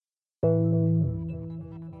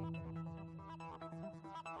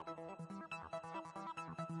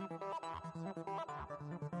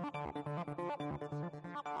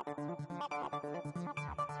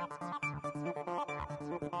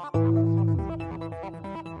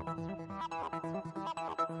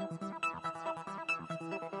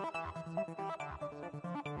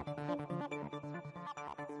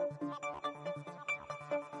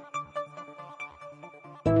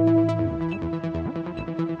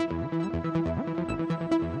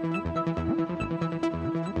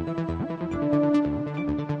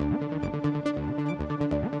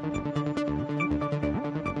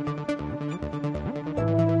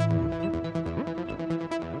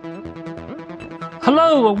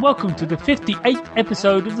Hello and welcome to the 58th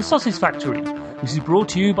episode of The Sausage Factory. This is brought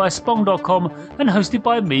to you by Spong.com and hosted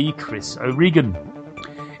by me, Chris O'Regan.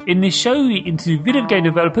 In this show, we interview video game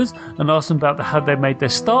developers and ask them about how they made their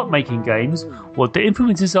start making games, what their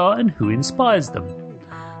influences are and who inspires them.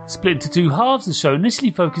 Split into two halves, the show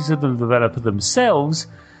initially focuses on the developer themselves,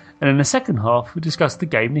 and in the second half we discuss the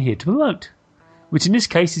game they're here to promote, which in this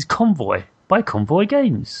case is Convoy by Convoy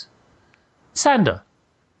Games. Sander,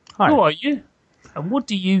 Hi. Who are you? And what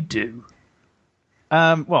do you do?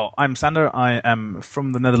 Well, I'm Sander. I am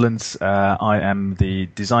from the Netherlands. I am the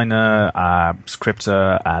designer,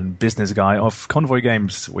 scripter, and business guy of Convoy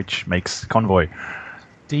Games, which makes Convoy.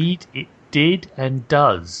 Indeed, it did and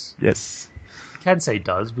does. Yes. You can say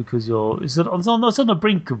does because it's on the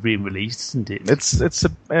brink of being released, isn't it?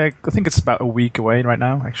 I think it's about a week away right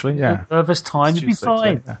now, actually. Yeah. Nervous time, you'd be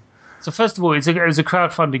fine. Yeah. So first of all, it was a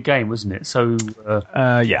crowdfunded game, wasn't it? So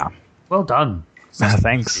yeah. Well done.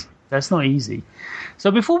 Thanks. That's not easy.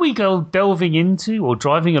 So before we go delving into or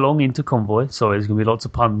driving along into Convoy, sorry, there's going to be lots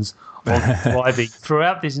of puns on driving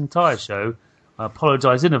throughout this entire show. I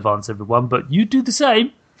apologise in advance, everyone, but you do the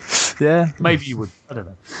same. Yeah. Maybe you would. I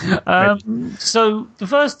don't know. So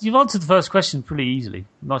you've answered the first question pretty easily.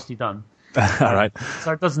 Nicely done. All right.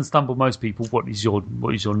 So it doesn't stumble most people. What is your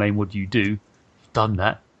name? What do you do? You've done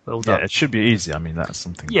that. Well done. Yeah, it should be easy. I mean, that's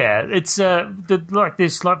something. Yeah, it's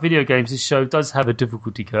like video games. This show does have a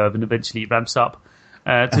difficulty curve, and eventually it ramps up.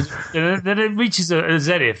 Then it reaches a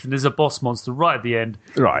zenith, and there's a boss monster right at the end.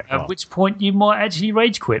 Right. At which point you might actually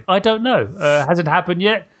rage quit. I don't know. Hasn't happened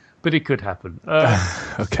yet, but it could happen.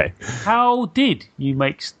 Okay. How did you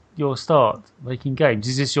make your start making games?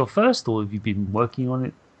 Is this your first, or have you been working on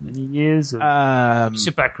it many years? What's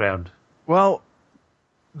your background? Well,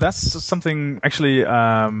 that's something actually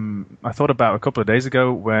I thought about a couple of days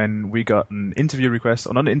ago when we got an interview request,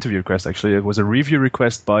 or not an interview request actually, it was a review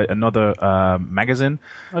request by another magazine.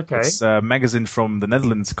 Okay. It's a magazine from the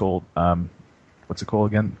Netherlands called, what's it called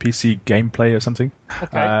again? PC Gameplay or something.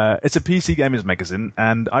 Okay. It's a PC gamers magazine,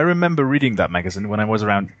 and I remember reading that magazine when I was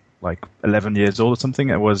around like 11 years old or something.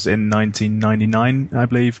 It was in 1999, I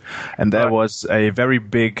believe, and there was a very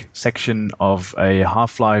big section of a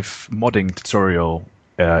Half-Life modding tutorial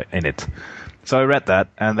in it. So I read that,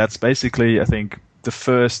 and that's basically, I think, the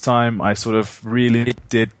first time I sort of really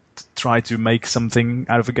did try to make something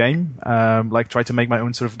out of a game, like try to make my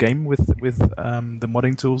own sort of game with the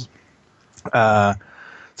modding tools.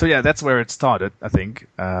 So yeah, that's where it started, I think.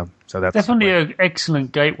 So that's definitely an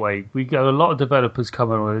excellent gateway. We get a lot of developers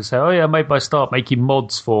come on and say, "Oh yeah, I made my start making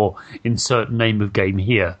mods for insert name of game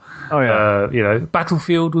here." Oh yeah,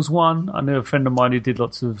 Battlefield was one. I know a friend of mine who did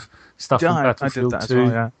lots of stuff on Battlefield I did that too.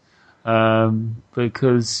 as well, yeah.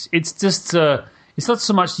 Because it's just it's not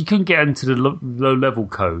so much you couldn't get into the low level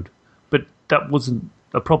code, but that wasn't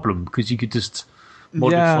a problem because you could just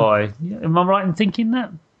modify. Yeah. Am I right in thinking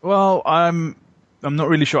that? Well, I'm not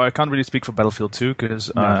really sure. I can't really speak for Battlefield 2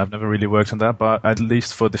 because I've never really worked on that. But at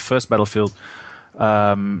least for the first Battlefield,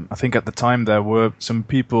 I think at the time there were some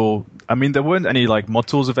people. I mean, there weren't any like mod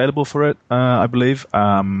tools available for it, I believe.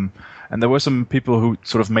 And there were some people who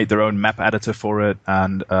sort of made their own map editor for it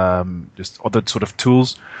and just other sort of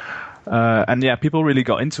tools. And yeah, people really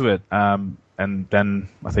got into it. And then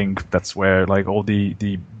I think that's where like all the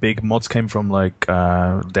big mods came from, like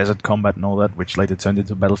Desert Combat and all that, which later turned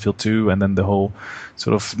into Battlefield 2 and then the whole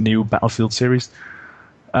sort of new Battlefield series.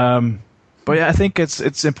 But yeah, I think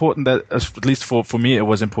it's important that, at least for me, it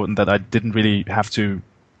was important that I didn't really have to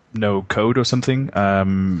know code or something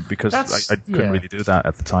because I couldn't really do that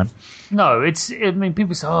at the time. No,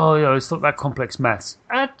 people say, oh, it's not that complex maths.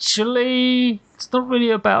 Actually, it's not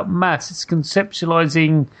really about maths. It's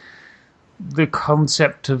conceptualizing the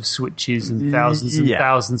concept of switches and thousands and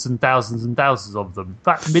thousands and thousands and thousands of them. In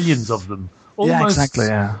fact, millions of them.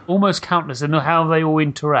 Almost countless, and how they all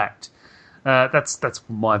interact. That's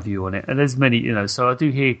my view on it. And there's many, so I do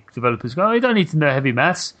hear developers go, "Oh, you don't need to know heavy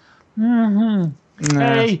maths." Mm-hmm.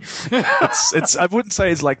 Nah. Hey. It's. I wouldn't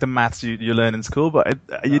say it's like the maths you learn in school, but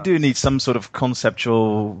you do need some sort of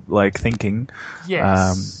conceptual like thinking.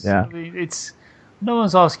 Yes. Yeah. I mean, it's no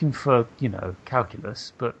one's asking for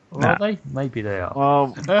calculus, but or Nah. are they? Maybe they are.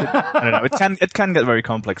 Well, I don't know. It can get very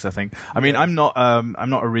complex. I think. I mean, I'm not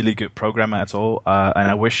a really good programmer at all,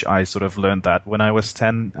 and I wish I sort of learned that when I was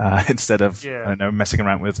 10 instead of I don't know messing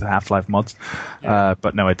around with Half-Life mods.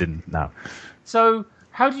 But no, I didn't. No. So,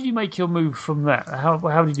 how did you make your move from that? How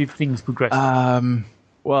did things progress?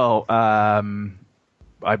 Well,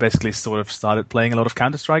 I basically sort of started playing a lot of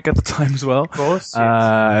Counter-Strike at the time as well. Of course.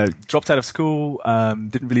 Dropped out of school,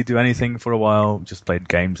 didn't really do anything for a while, just played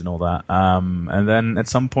games and all that. And then at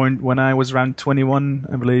some point when I was around 21,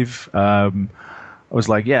 I believe, I was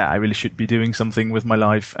like, yeah, I really should be doing something with my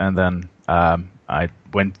life. And then I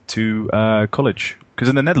went to college. Because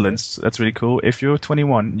in the Netherlands, that's really cool. If you're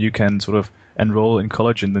 21, you can sort of enroll in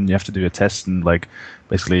college, and then you have to do a test and like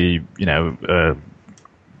basically,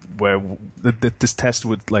 where this test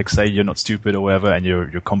would like say you're not stupid or whatever, and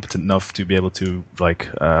you're competent enough to be able to like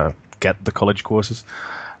get the college courses.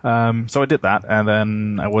 So I did that, and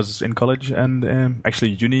then I was in college, and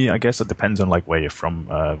actually uni. I guess it depends on like where you're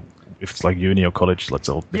from. If it's like uni or college, that's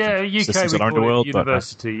all different UK systems we around call the world. it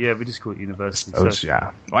university. We just call it university.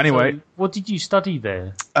 Yeah. Well, anyway, so what did you study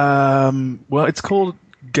there? Well, it's called.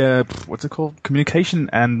 What's it called? Communication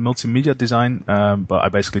and multimedia design. But I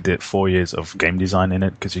basically did 4 years of game design in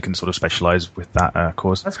it because you can sort of specialize with that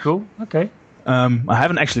course. That's cool. Okay. I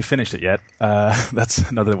haven't actually finished it yet. That's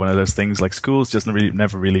another one of those things. Like schools just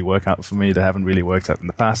never really work out for me. They haven't really worked out in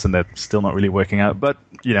the past, and they're still not really working out. But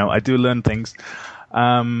I do learn things.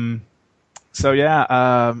 So yeah,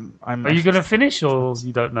 Are you going to finish, or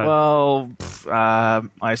you don't know? Well,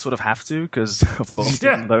 I sort of have to because of all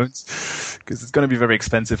student loans. Because it's going to be very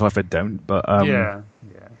expensive if I don't. But yeah,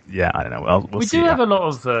 I don't know. Well, we'll see. We do have a lot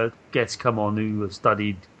of guests come on who have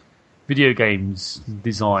studied video games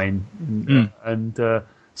design, and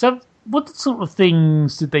so what sort of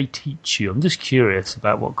things did they teach you? I'm just curious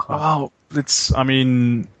about what kind. Well, I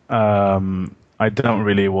mean, I don't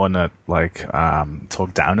really want to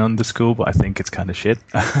talk down on the school, but I think it's kind of shit.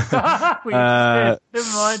 We just did.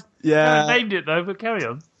 Never mind. Yeah, I haven't named it though, but carry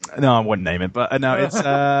on. No, I wouldn't name it, but no, it's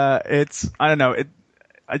I don't know.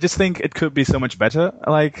 I just think it could be so much better.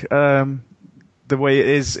 Like the way it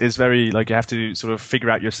is very like you have to sort of figure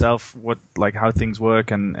out yourself how things work,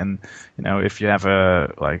 and if you have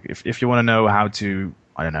if you want to know how to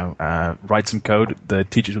write some code, the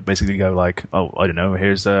teachers would basically go like, oh, I don't know,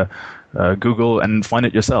 here's Google and find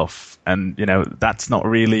it yourself. And, that's not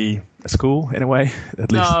really a school in a way,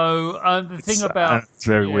 at least. No, the thing about... it's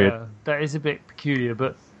very weird. That is a bit peculiar,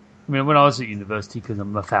 but I mean, when I was at university, because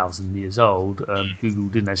I'm 1,000 years old, Google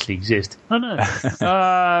didn't actually exist. Oh, no.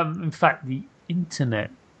 In fact, the internet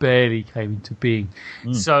barely came into being.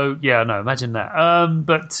 So, imagine that.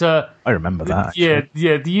 But I remember that.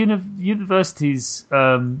 The university's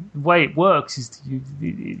way it works is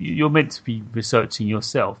you're meant to be researching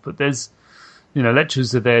yourself, but there's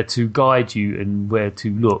lecturers are there to guide you and where to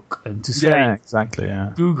look, and to say exactly.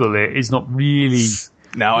 Google it is not really.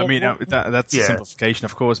 No, I mean that's a simplification,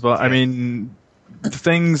 of course, but I mean the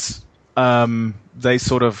things. They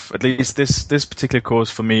sort of, at least this particular course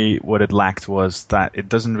for me, what it lacked was that it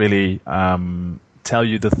doesn't really tell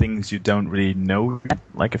you the things you don't really know yet,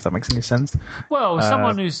 like if that makes any sense. Well,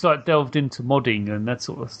 someone who's delved into modding and that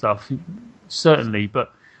sort of stuff, certainly,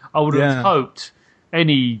 but I would have hoped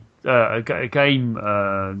any a game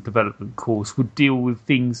development course would deal with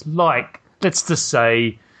things like, let's just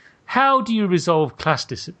say, how do you resolve class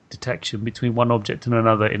detection between one object and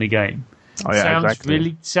another in a game?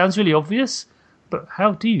 Sounds really obvious, but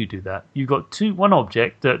how do you do that? You've got one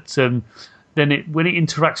object that then when it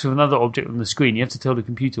interacts with another object on the screen, you have to tell the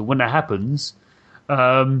computer when that happens,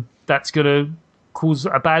 that's going to cause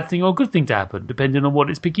a bad thing or a good thing to happen, depending on what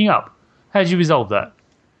it's picking up. How do you resolve that?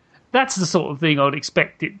 That's the sort of thing I would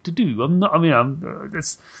expect it to do.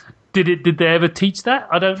 Did they ever teach that?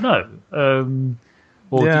 I don't know. I mean,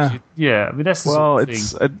 that's the sort of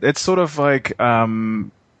thing. It's sort of like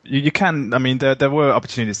you can. I mean, there were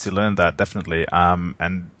opportunities to learn that, definitely.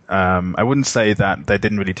 And I wouldn't say that they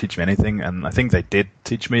didn't really teach me anything, and I think they did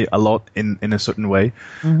teach me a lot in a certain way.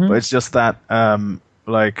 Mm-hmm. But it's just that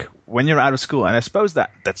like when you're out of school, and I suppose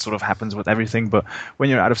that sort of happens with everything, but when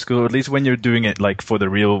you're out of school, at least when you're doing it like for the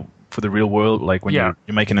real world, like when you're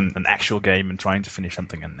making an actual game and trying to finish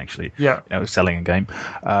something and actually selling a game,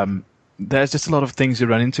 there's just a lot of things you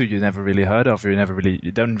run into you never really heard of, you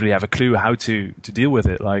don't really have a clue how to deal with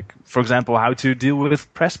it. Like, for example, how to deal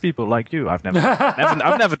with press people like you. I've never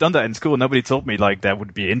done that in school. Nobody told me like there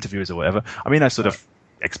would be interviews or whatever. I mean, I sort of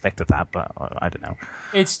expected that, but I don't know.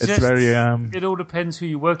 It's just very. It all depends who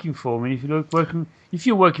you're working for. I mean, if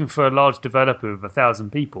you're working for a large developer of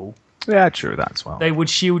 1,000 people, yeah, true, that's well. They would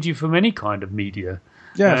shield you from any kind of media.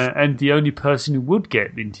 Yeah, and the only person who would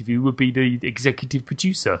get the interview would be the executive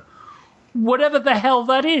producer, whatever the hell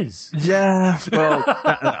that is. Yeah, well,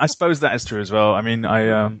 I suppose that is true as well. I mean,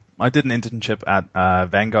 I did an internship at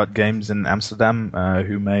Vanguard Games in Amsterdam,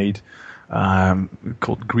 who made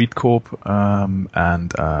called Greed Corp and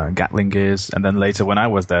Gatling Gears, and then later when I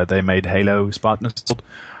was there, they made Halo Spartans.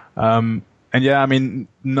 And yeah, I mean,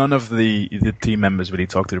 none of the team members really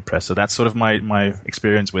talk to the press, so that's sort of my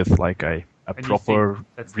experience with like a proper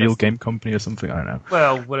real game company or something. I don't know.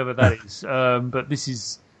 Well, whatever that is, but this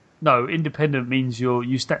is independent means you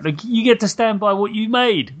get to stand by what you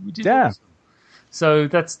made, which is awesome. So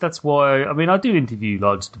that's why I do interview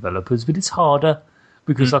large developers, but it's harder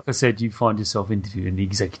because, like I said, you find yourself interviewing the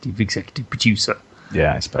executive producer.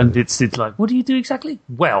 Yeah, I suppose. And it's like, what do you do exactly?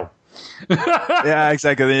 Well. Yeah,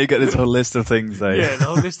 exactly. Then you get this whole list of things the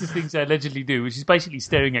whole list of things they allegedly do, which is basically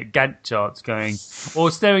staring at Gantt charts or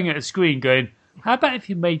staring at a screen going, how about if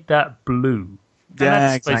you made that blue?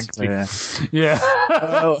 Yeah, exactly. Yeah.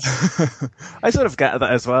 Well, I sort of get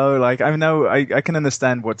that as well. Like, I know I can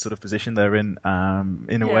understand what sort of position they're in a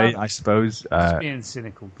way, I suppose. Just being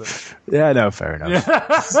cynical, but yeah, no, fair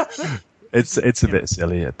enough. It's a bit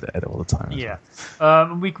silly at all the time. Yeah,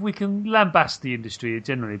 we can lambast the industry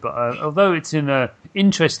generally, but although it's in an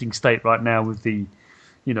interesting state right now with the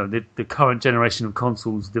current generation of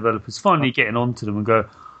consoles, developers finally getting onto them and go,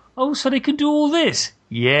 oh, so they can do all this?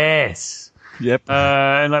 Yes. Yep.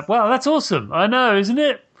 And like, wow, that's awesome. I know, isn't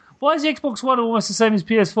it? Why is the Xbox One almost the same as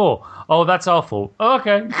PS4? Oh, that's our fault. Oh,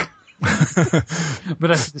 okay. But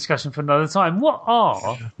that's a discussion for another time. What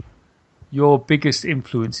are your biggest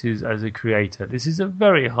influences as a creator? This is a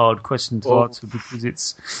very hard question to answer because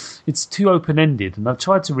it's too open-ended, and I've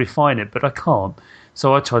tried to refine it, but I can't.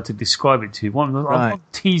 So I tried to describe it to you. What I'm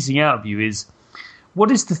teasing out of you is,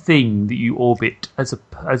 what is the thing that you orbit as a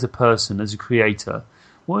person, as a creator?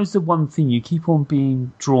 What is the one thing you keep on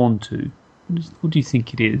being drawn to? What do you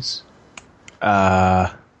think it is?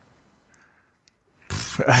 Yeah.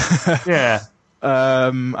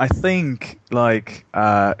 I think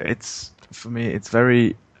it's, for me, it's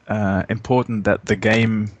very important that the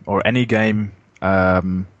game or any game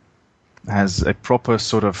has a proper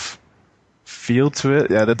sort of feel to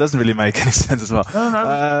it. Yeah, that doesn't really make any sense as well.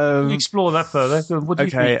 No. Explore that further. What do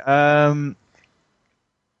you think?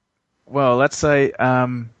 Well, let's say,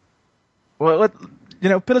 Pillars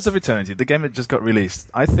of Eternity, the game that just got released.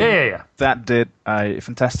 I think that did a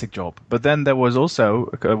fantastic job. But then there was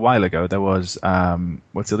also, a while ago, there was,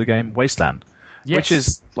 what's the other game? Wasteland. Yes. Which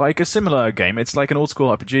is like a similar game. It's like an old school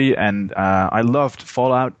RPG, and I loved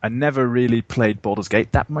Fallout. I never really played Baldur's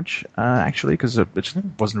Gate that much, actually, because it just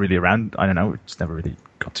wasn't really around. I don't know. It just never really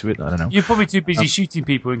got to it. I don't know. You're probably too busy shooting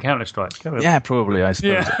people in Counter-Strike. Yeah, probably, I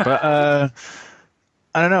suppose. Yeah. But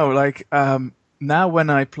I don't know. Like, now when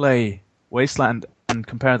I play Wasteland and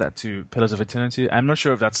compare that to Pillars of Eternity, I'm not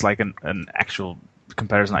sure if that's like an actual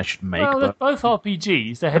comparison I should make. Well, they're both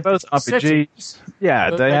RPGs. They're both RPGs. Settings.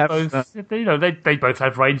 Yeah, they have. They both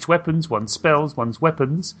have ranged weapons. One's spells, one's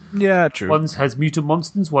weapons. Yeah, true. One has mutant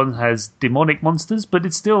monsters. One has demonic monsters. But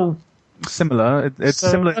it's still similar. It's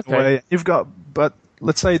similar in a way. You've got, but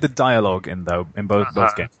let's say the dialogue in both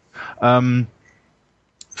games.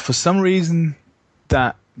 For some reason,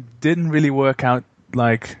 that didn't really work out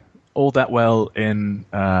like all that well in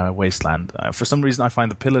Wasteland. For some reason, I find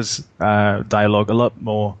the Pillars dialogue a lot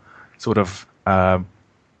more sort of, they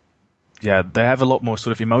have a lot more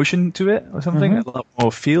sort of emotion to it or something, a lot more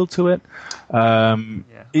feel to it. I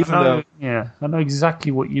know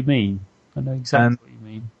exactly what you mean.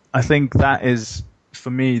 I think that is, for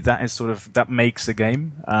me, that is sort of, that makes a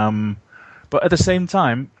game. But at the same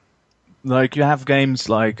time, like you have games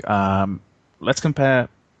like, let's compare,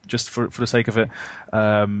 just for the sake of it,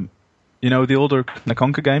 the older Command &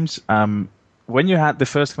 Conquer games, when you had the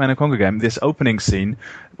first Command & Conquer game, this opening scene,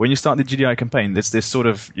 when you start the GDI campaign, there's this sort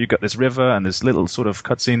of, you got this river and this little sort of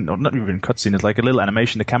cutscene, or not even cutscene, it's like a little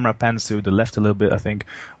animation, the camera pans to the left a little bit, I think,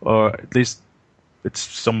 or at least it's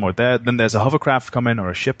somewhere there. Then there's a hovercraft come in,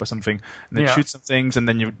 or a ship or something, and then shoot some things, and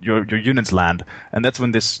then your units land. And that's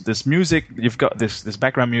when this music, you've got this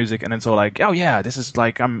background music, and it's all like, oh yeah, this is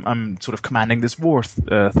like I'm sort of commanding this war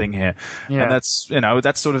thing here. Yeah. And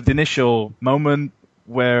that's sort of the initial moment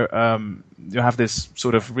where you have this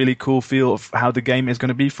sort of really cool feel of how the game is going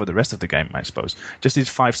to be for the rest of the game, I suppose. Just these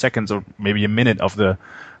 5 seconds or maybe a minute of the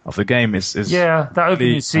game is that opening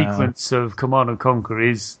really, sequence of Command and Conquer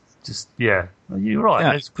is just you're right.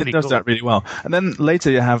 Yeah, That's pretty it does cool. that really well. And then later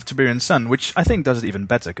you have Tiberian Sun, which I think does it even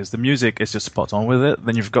better because the music is just spot on with it.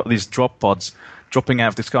 Then you've got these drop pods dropping out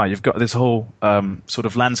of the sky. You've got this whole sort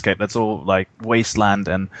of landscape that's all like wasteland,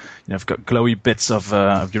 and you've got glowy bits of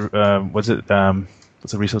your what's the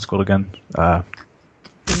resource called again?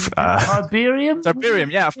 Tiberium?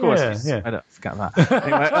 Tiberium, yeah, of course. Yeah. I don't forget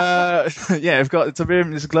that. Anyway, I've got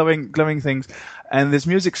Tiberium, these glowing things, and this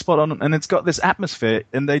music spot on, and it's got this atmosphere,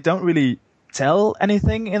 and they don't really tell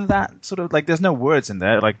anything in that sort of, like, there's no words in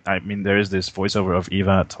there. Like, I mean, there is this voiceover of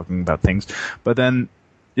Eva talking about things, but then,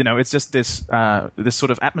 it's just this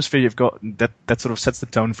sort of atmosphere you've got that sort of sets the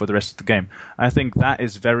tone for the rest of the game. I think that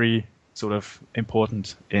is very sort of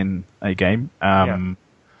important in a game.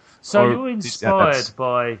 So you're inspired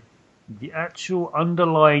by the actual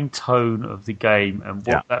underlying tone of the game and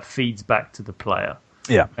what that feeds back to the player.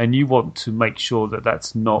 Yeah. And you want to make sure that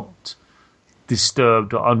that's not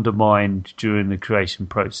disturbed or undermined during the creation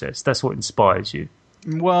process. That's what inspires you.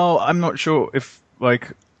 Well, I'm not sure if,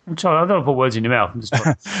 like... I'm sorry, I don't want to put words in your mouth. I'm just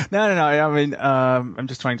trying. No. I mean, I'm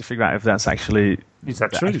just trying to figure out if that's actually the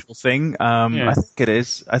true? Actual thing. I think it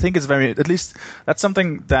is. I think it's very... At least that's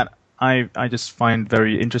something that I just find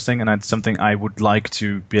very interesting, and it's something I would like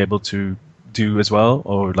to be able to do as well,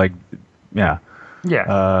 or like, yeah.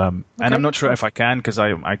 And I'm not sure if I can, because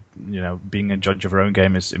I being a judge of your own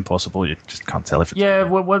game is impossible. You just can't tell if it's... Yeah,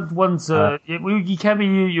 you can be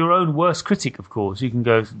your own worst critic, of course. You can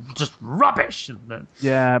go, just rubbish.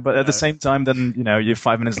 Yeah, but at the same time, then, you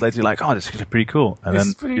 5 minutes later, you're like, oh, this is pretty cool. And this then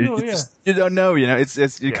is pretty cool, you don't know,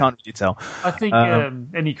 it's you can't really tell. I think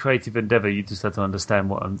any creative endeavor, you just have to understand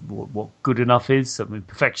what good enough is. I mean,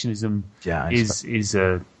 perfectionism is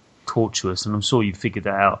tortuous, and I'm sure you figured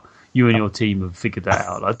that out. You and your team have figured that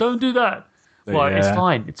out. Like, don't do that. Right, it's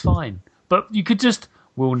fine. But you could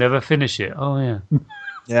we'll never finish it. Oh, yeah.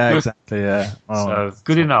 Yeah, exactly, yeah. So,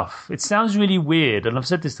 good enough. It sounds really weird, and I've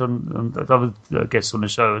said this on other guests on the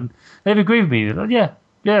show, and they've agreed with me. They're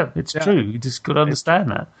like, it's true. You just got to understand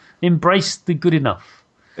that. Embrace the good enough.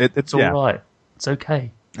 It's all right. It's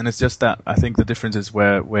okay. And it's just that I think the difference is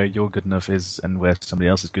where your good enough is and where somebody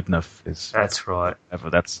else is good enough is. That's right.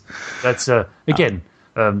 That's again...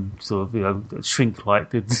 sort of shrink like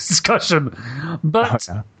the discussion. But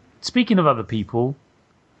speaking of other people,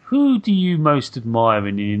 who do you most admire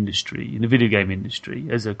in the video game industry,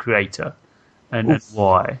 as a creator, and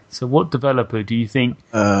why? So, what developer do you think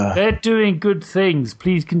they're doing good things?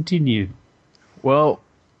 Please continue. Well,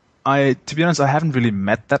 to be honest, I haven't really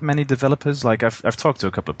met that many developers. Like I've talked to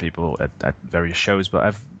a couple of people at various shows,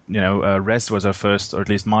 but Rest was our first, or at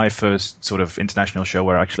least my first, sort of international show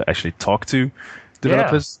where I actually talked to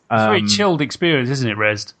developers. Yeah. It's a very chilled experience, isn't it,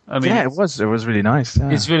 Rest? I mean, it was really nice.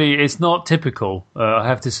 Yeah. It's not typical. I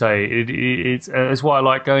have to say, it's why I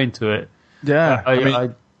like going to it. Yeah,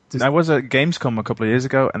 I was at Gamescom a couple of years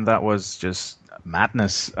ago, and that was just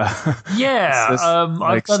madness. I've done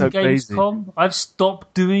Gamescom. Crazy. I've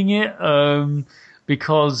stopped doing it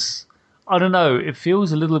because I don't know. It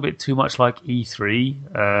feels a little bit too much like E3.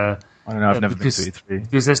 I don't know. I've never been to E3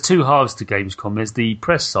 because there's two halves to Gamescom. There's the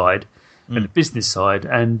press side. And the business side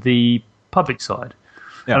and the public side,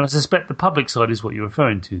 and I suspect the public side is what you're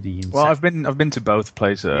referring to. Well, I've been to both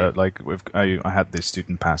places. Like I had the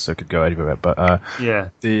student pass, so I could go anywhere. But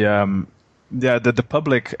the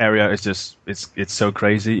public area is just it's so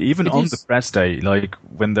crazy. Even on the press day, like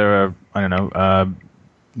when there are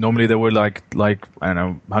normally there were like I don't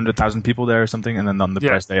know 100,000 people there or something, and then on the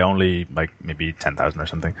press day only like maybe 10,000 or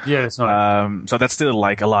something. Yeah, that's right. So that's still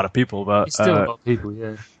like a lot of people, but it's still a lot of people.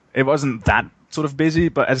 Yeah. It wasn't that sort of busy,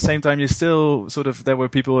 but at the same time, you still sort of there were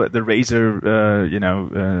people at the Razer,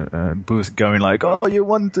 booth going like, "Oh, you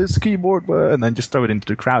want this keyboard?" and then just throw it into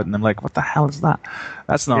the crowd, and I'm like, "What the hell is that?"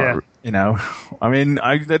 That's not, I mean,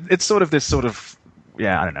 it's sort of this sort of.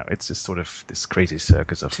 Yeah, I don't know. It's just sort of this crazy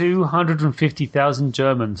circus of 250,000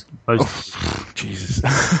 Germans. Jesus!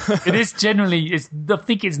 It is generally. I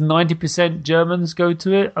think it's 90% Germans go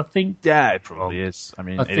to it. I think. Yeah, it probably is. I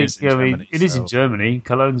mean, it is in Germany.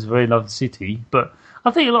 Cologne's a very lovely city, but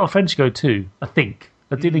I think a lot of French go too. I think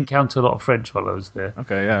I did encounter a lot of French while I was there.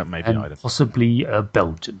 Okay, yeah, maybe and possibly a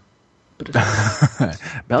Belgian.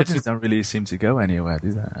 Belgians don't really seem to go anywhere,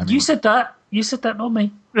 do they? I mean, you said that. You said that, not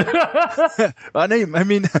me. I mean,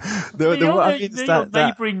 the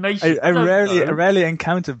neighbouring nation. I rarely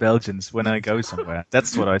encounter Belgians when I go somewhere.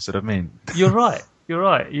 That's what I sort of mean. You're right. You're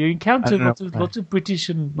right. You encounter lots of British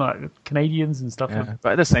and like Canadians and stuff. Yeah.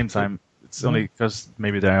 But at the same time, it's only because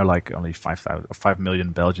maybe there are like only 5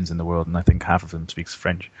 million Belgians in the world, and I think half of them speaks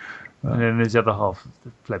French. And then there's the other half,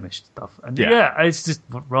 the Flemish stuff. And it's just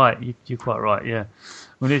right. You're quite right. Yeah.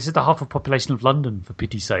 Well, it's just the half of population of London, for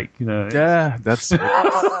pity's sake. Yeah, that's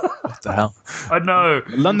what the hell. I know.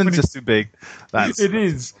 London's just too big. It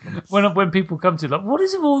is. When people come to like, what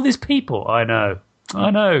is it with all these people? I know.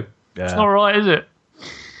 Yeah. It's not right, is it?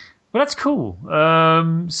 Well, that's cool.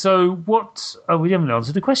 So what? Oh, we haven't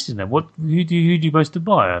answered the question then. Who do you most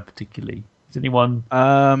admire, particularly? Is anyone?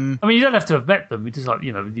 I mean, you don't have to have met them. You just like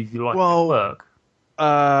you like their work.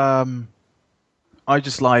 I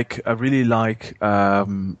really like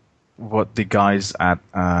what the guys at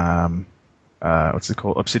what's it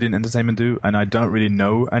called, Obsidian Entertainment do, and I don't really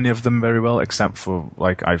know any of them very well, except for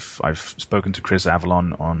like I've spoken to Chris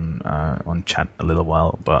Avalon on chat a little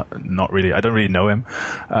while, but not really. I don't really know him.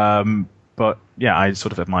 But yeah, I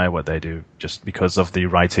sort of admire what they do just because of the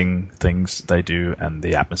writing things they do and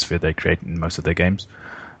the atmosphere they create in most of their games.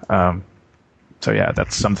 So yeah,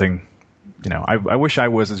 that's something. I wish I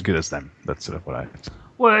was as good as them. That's sort of what I.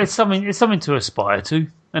 Well, it's something to aspire to,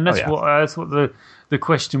 and that's what the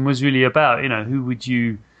question was really about. Who do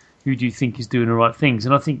you think is doing the right things?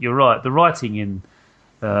 And I think you're right. The writing in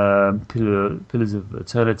Pillars of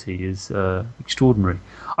Eternity is extraordinary.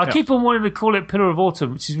 I keep on wanting to call it Pillar of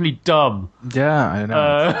Autumn, which is really dumb. Yeah, I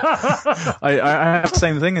know. I have the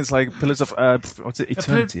same thing. It's like Pillars of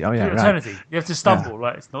Eternity. Oh yeah, Eternity. Right. You have to stumble,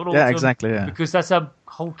 right? It's not autumn. Yeah, exactly. Yeah, because that's a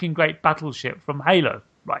hulking great battleship from Halo,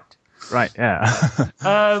 right? Right.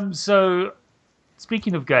 Yeah. So,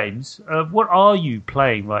 speaking of games, what are you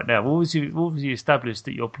playing right now? What was you established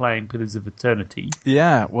that you're playing Pillars of Eternity?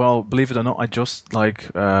 Yeah. Well, believe it or not, I just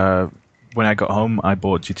when I got home, I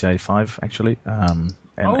bought GTA 5 actually. For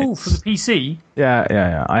the PC?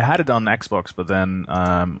 Yeah. I had it on Xbox, but then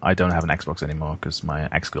I don't have an Xbox anymore because my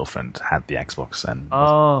ex-girlfriend had the Xbox.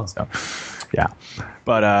 So, yeah.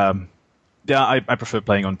 But I prefer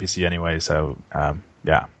playing on PC anyway, so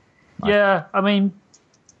yeah. Yeah, I mean,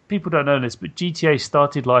 people don't know this, but GTA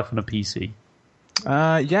started life on a PC.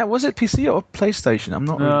 Yeah, was it PC or PlayStation? I'm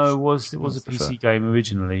not. No, really it was a PC game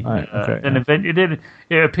originally. Right, okay, and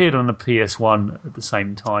it appeared on the PS1 at the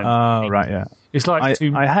same time. Oh, right, yeah. It's like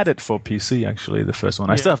I had it for PC actually, the first one.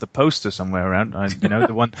 I still have the poster somewhere around.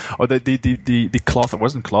 The one or the cloth. It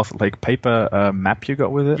wasn't cloth, like paper map you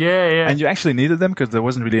got with it. Yeah. And you actually needed them because there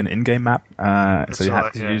wasn't really an in-game map, so you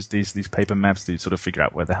had to use these paper maps to sort of figure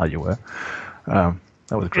out where the hell you were. That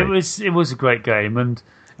was great. It was a great game, and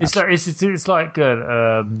it's like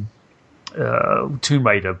Tomb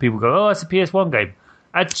Raider. People go, "Oh, it's a PS1 game."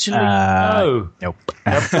 Actually, no. Nope.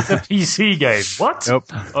 It's a PC game. What? Nope.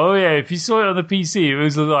 Oh yeah, if you saw it on the PC, it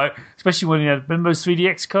was like, especially when you had, remember those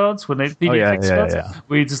 3DX cards? When they 3DX cards? Yeah.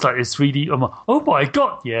 Where you just like this 3D, I'm like, oh my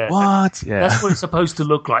god, yeah. What? Yeah. That's what it's supposed to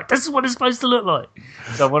look like. This is what it's supposed to look like.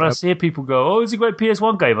 So when I see people go, oh, it's a great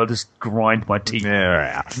PS1 game, I just grind my teeth.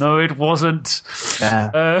 Yeah. No, it wasn't. Yeah.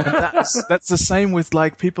 That's the same with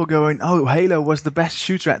like people going, oh, Halo was the best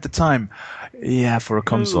shooter at the time. Yeah, for a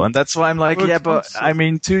console. And that's why I'm like, but I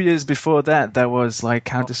mean, 2 years before that, there was like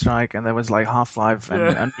Counter-Strike and there was like Half-Life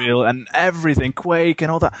and Unreal and everything, Quake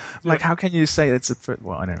and all that. Like, how can you say it's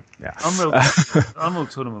well, I know. Yeah. Unreal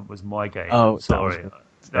Tournament was my game. Oh, sorry.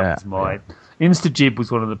 That was mine. Insta-Jib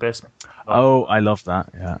was one of the best. Oh, I love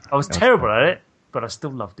that. Yeah. I was terrible at it, but I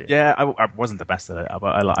still loved it. Yeah, I wasn't the best at it,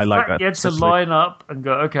 but I like that. You had to line up and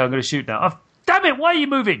go, okay, I'm going to shoot now. Damn it, why are you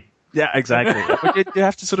moving? Yeah, exactly. But you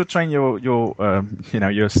have to sort of train your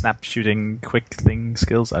snap shooting quick thing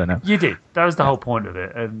skills. I don't know. You did. That was the whole point of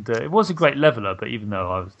it, and it was a great leveler. But even though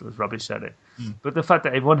I was rubbish at it, but the fact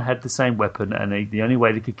that everyone had the same weapon and the only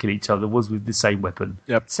way they could kill each other was with the same weapon.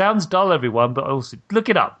 Yep. Sounds dull, everyone, but also look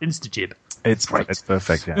it up. Insta-Jib. It's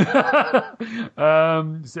perfect. Yeah.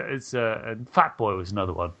 And Fat Boy was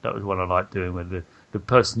another one. That was one I liked doing, where the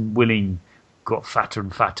person winning got fatter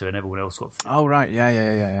and fatter, and everyone else got thinner. Oh right,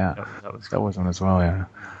 yeah. That was one as well, yeah.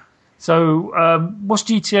 So, what's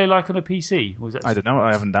GTA like on a PC? I don't know.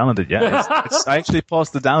 I haven't downloaded it yet. I actually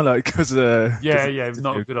paused the download because it's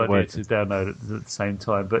not a good idea to download it at the same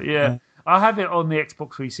time. But yeah, I have it on the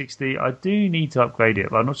Xbox 360. I do need to upgrade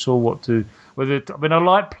it, but I'm not sure I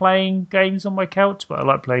like playing games on my couch, but I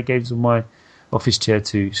like playing games on my office chair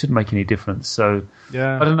too. Shouldn't make any difference. So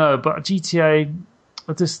yeah, I don't know. But GTA,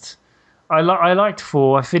 I liked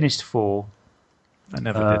 4. I finished 4. I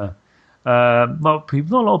never did. Not a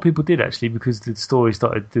lot of people did actually, because the story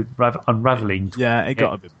started unraveling. Yeah, it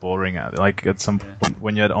got a bit boring. Like at some point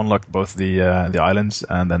when you had unlocked both the islands,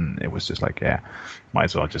 and then it was just like, might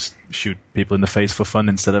as well just shoot people in the face for fun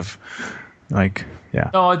instead of like,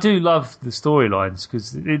 No, I do love the storylines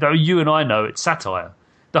because you and I know it's satire.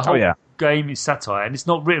 The whole game is satire, and it's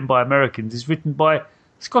not written by Americans; it's written by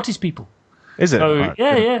Scottish people. Is it? So, right.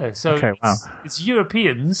 yeah. So okay, wow. it's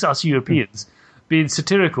Europeans, us Europeans, being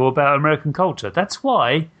satirical about American culture. That's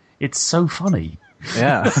why it's so funny.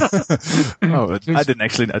 Yeah. I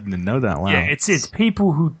didn't know that. Wow. Yeah, it's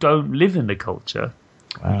people who don't live in the culture,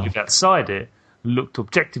 who live outside it, looked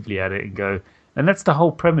objectively at it and go, and that's the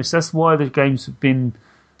whole premise. That's why the games have been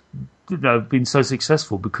so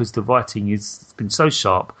successful, because the writing has been so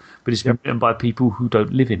sharp, but it's been written by people who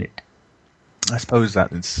don't live in it. I suppose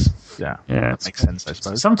that that makes sense. I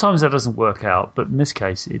suppose sometimes that doesn't work out, but in this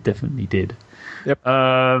case, it definitely did. Yep.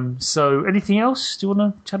 So, anything else do you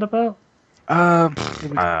want to chat about? I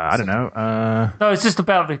don't know. No, it's just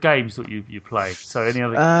about the games that you play. So, any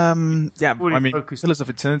other? I mean, Pillars of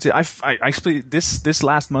Eternity. I actually this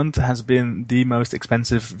last month has been the most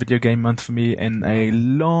expensive video game month for me in a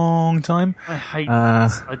long time. I hate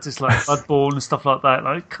this. I just like Bloodborne and stuff like that.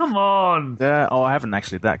 Like, come on. Yeah. Oh, I haven't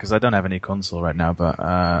actually that because I don't have any console right now. But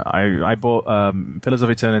I bought Pillars of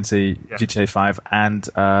Eternity, GTA 5, and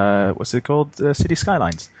what's it called? City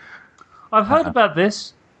Skylines. I've heard about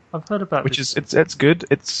this. Which is it's good.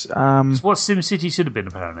 It's what SimCity should have been,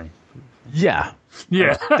 apparently. Yeah,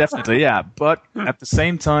 definitely, yeah. But at the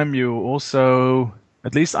same time, you also,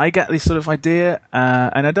 at least I get this sort of idea,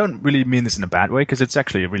 and I don't really mean this in a bad way because it's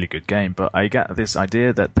actually a really good game. But I get this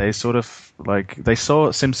idea that they sort of they saw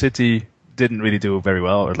SimCity didn't really do very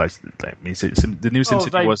well, or the new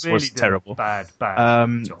SimCity was terrible, bad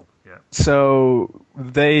job. So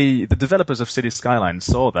the developers of City Skylines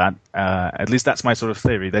saw that. At least that's my sort of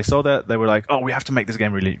theory. They saw that, they were like, "Oh, we have to make this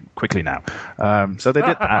game really quickly now." So they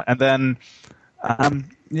did that, and then I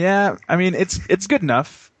mean, it's good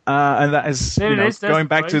enough, and that is going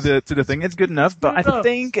back to the thing. It's good enough, but I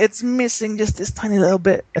think it's missing just this tiny little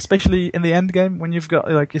bit, especially in the end game when you've got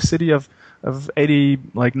like a city of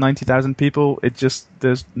 90,000 people. It just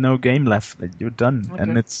there's no game left. You're done,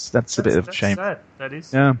 and that's a bit of a shame. Sad. That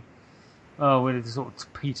is. Yeah. Oh, when it sort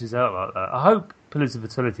of peters out like that. I hope Pillars of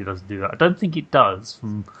Eternity doesn't do that. I don't think it does,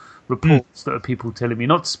 from reports that are people telling me.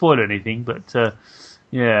 Not to spoil anything, but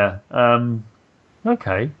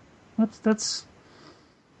okay, that's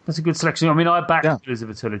a good selection. I mean, I backed Pillars of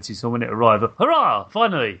Eternity, so when it arrived, hurrah!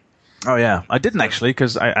 Finally. Oh yeah, I didn't actually,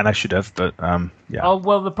 because I should have, but yeah. Oh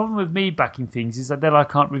well, the problem with me backing things is that then I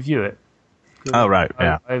can't review it. Oh right,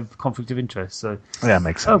 yeah. I have conflict of interest, so yeah,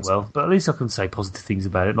 makes sense. Oh well, but at least I can say positive things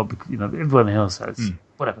about it. Not because, everyone else has.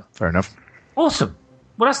 Whatever. Fair enough. Awesome.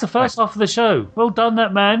 Well, that's the first half of the show. Well done,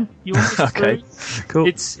 that man. You okay, cool.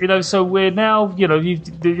 It's so we're now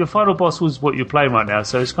your final boss was what you're playing right now,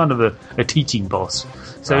 so it's kind of a teaching boss.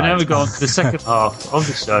 So now we go on to the second half of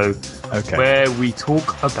the show, where we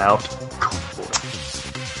talk about Convoy.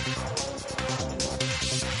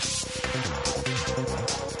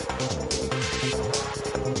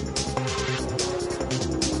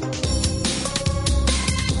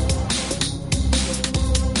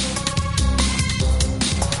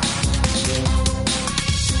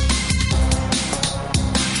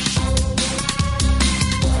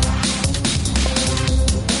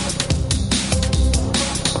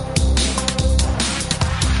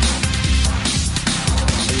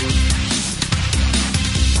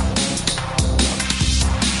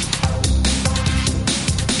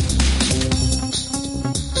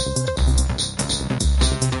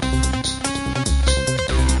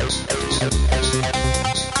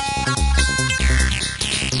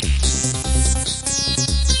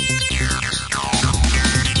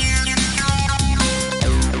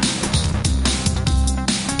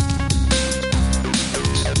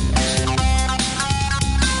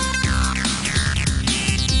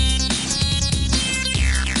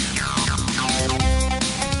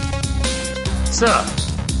 Sir,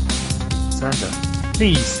 Santa,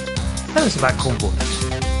 please tell us about Convoy.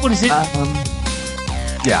 What is it?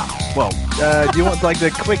 Yeah. Well, do you want like the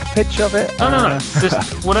quick pitch of it? No.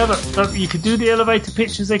 Just whatever. You could do the elevator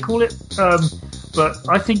pitch, as they call it. But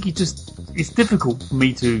I think it's difficult for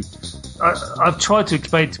me to. I've tried to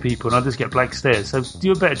explain it to people, and I just get blank stares. So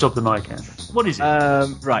do a better job than I can. What is it?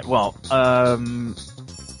 Right. Well,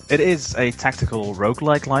 it is a tactical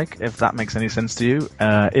roguelike, if that makes any sense to you.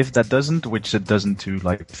 If that doesn't, which it doesn't to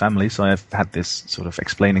like family, so I've had this sort of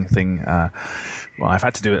explaining thing. Well, I've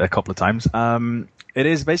had to do it a couple of times. It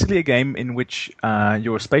is basically a game in which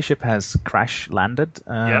your spaceship has crash landed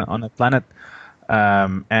on a planet,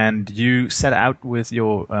 and you set out with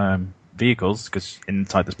your vehicles, because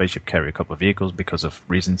inside the spaceship carry a couple of vehicles because of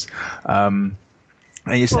reasons.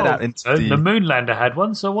 And you set out into the moon lander had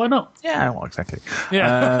one, so why not? Yeah, well, exactly.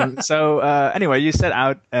 Yeah. Anyway, you set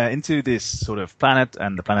out into this sort of planet,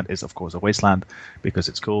 and the planet is, of course, a wasteland because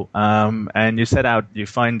it's cool. And you set out, you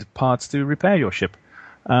find parts to repair your ship.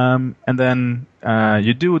 And then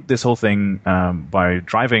you do this whole thing by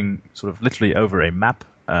driving sort of literally over a map.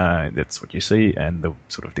 That's what you see, and the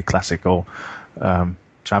sort of the classical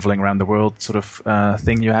traveling around the world sort of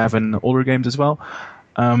thing you have in older games as well.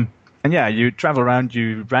 And yeah, you travel around,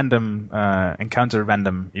 you encounter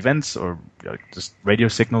random events, or just radio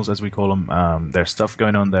signals, as we call them. There's stuff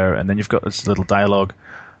going on there, and then you've got this little dialogue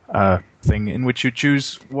thing in which you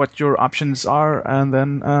choose what your options are, and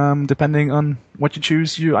then depending on what you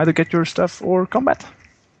choose, you either get your stuff or combat,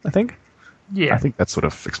 I think. Yeah. I think that sort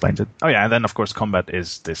of explains it. Oh yeah, and then of course combat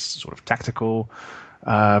is this sort of tactical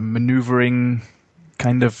maneuvering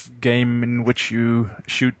kind of game in which you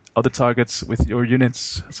shoot other targets with your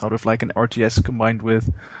units, sort of like an RTS combined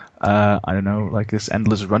with, I don't know, like this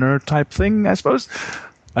endless runner type thing, I suppose.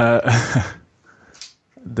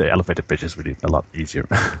 The elevator pitch is really a lot easier.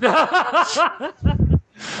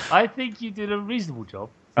 I think you did a reasonable job,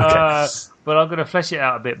 okay. But I'm going to flesh it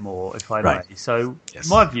out a bit more, if I Right. may. So, Yes. in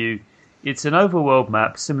my view, it's an overworld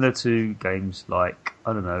map similar to games like,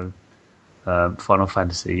 I don't know, Final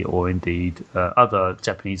Fantasy, or indeed other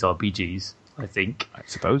Japanese RPGs, I think. I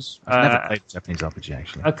suppose. I've never played Japanese RPG,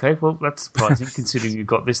 actually. Okay, well, that's surprising considering you've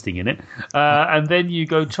got this thing in it. And then you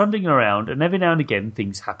go trundling around, and every now and again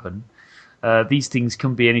things happen. These things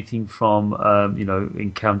can be anything from,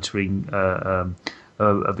 encountering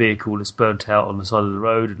a vehicle that's burnt out on the side of the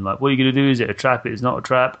road, and like, what are you going to do? Is it a trap? It is not a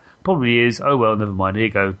trap. Probably is. Oh, well, never mind. Here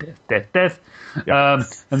you go. Death, death, death. Yeah.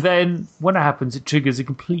 And then when it happens, it triggers a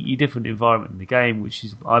completely different environment in the game, which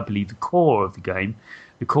is, I believe, the core of the game.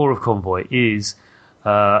 The core of Convoy is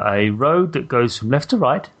a road that goes from left to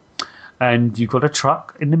right, and you've got a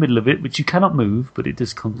truck in the middle of it, which you cannot move, but it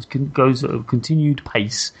just goes at a continued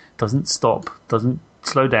pace, doesn't stop, doesn't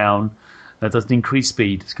slow down, doesn't increase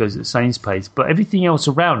speed, it goes at the same pace. But everything else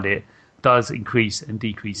around it does increase and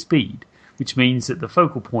decrease speed, which means that the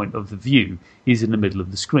focal point of the view is in the middle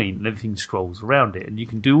of the screen, and everything scrolls around it. And you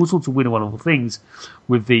can do all sorts of wonderful things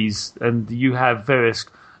with these, and you have various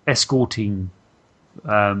escorting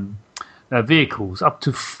vehicles, up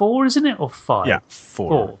to 4, isn't it, or 5? Yeah,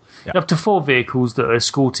 4. Yeah. Up to 4 vehicles that are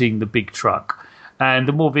escorting the big truck. And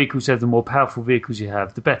the more vehicles you have, the more powerful vehicles you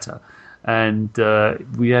have, the better. And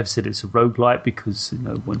we have said it's a roguelite because,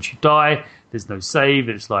 once you die, there's no save.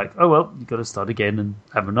 It's like, oh, well, you've got to start again and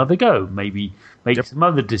have another go. Maybe make some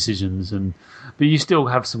other decisions. But you still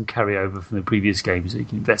have some carryover from the previous games. So you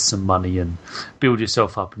can invest some money and build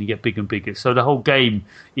yourself up, and you get bigger and bigger. So the whole game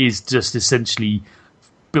is just essentially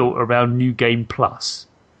built around New Game Plus.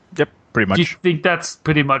 Yep, pretty much. Do you think that's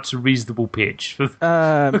pretty much a reasonable pitch?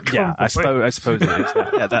 Yeah, I suppose it is.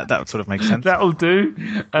 Yeah, that sort of makes sense. That'll do.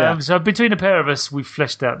 Yeah. So between the pair of us, we've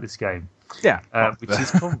fleshed out this game. Yeah. Which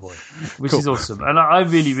is Convoy, which is awesome. And I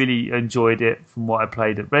really, really enjoyed it from what I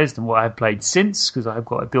played at Res and what I have played since, because I have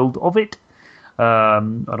got a build of it.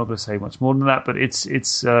 I'm not going to say much more than that, but it's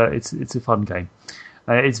a fun game.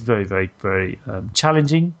 It's very, very, very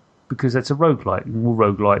challenging, because it's a roguelite. And all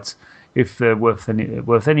roguelites, if they're worth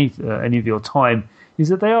any of your time, is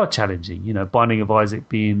that they are challenging. Binding of Isaac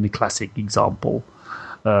being the classic example.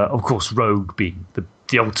 Of course, Rogue being the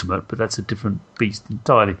ultimate, but that's a different beast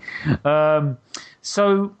entirely.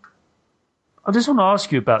 So I just want to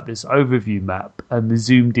ask you about this overview map and the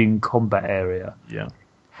zoomed-in combat area. Yeah.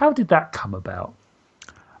 How did that come about?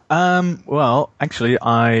 Well, actually, it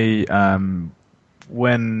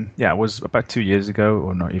was about 2 years ago,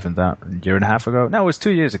 or not even that, a year and a half ago. No, it was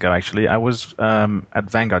 2 years ago, actually. I was at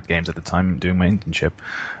Vanguard Games at the time doing my internship,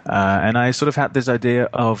 and I sort of had this idea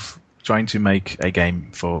of trying to make a game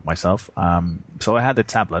for myself. So I had a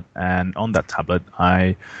tablet, and on that tablet,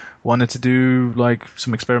 I wanted to do like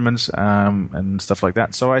some experiments and stuff like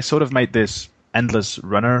that. So I sort of made this endless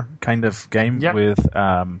runner kind of game with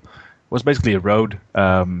was basically a road,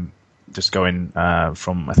 just going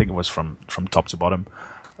from, I think it was from top to bottom,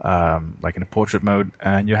 like in a portrait mode,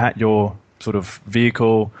 and you had your sort of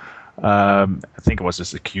vehicle. I think it was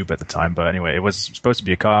just a cube at the time, but anyway, it was supposed to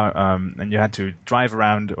be a car, and you had to drive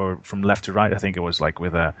around or from left to right. I think it was like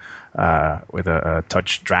with a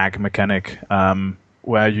touch drag mechanic,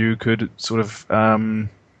 where you could sort of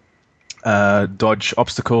dodge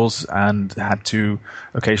obstacles and had to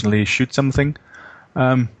occasionally shoot something.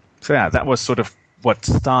 So yeah, that was sort of what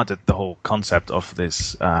started the whole concept of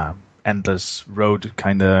this endless road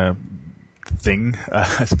kind of thing,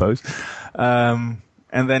 I suppose. And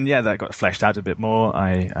then, that got fleshed out a bit more.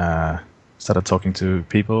 I started talking to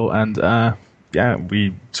people, and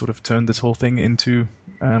we sort of turned this whole thing into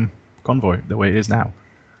Convoy, the way it is now.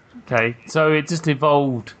 Okay, so it just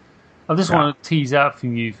evolved. I just want to tease out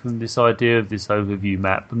from you from this idea of this overview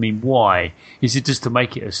map. I mean, why? Is it just to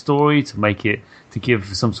make it a story, to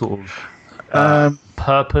give some sort of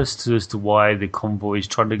purpose as to why the convoy is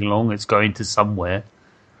trundling along? It's going to somewhere.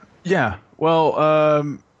 Yeah.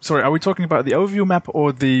 Well, sorry, are we talking about the overview map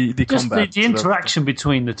or the just combat? The interaction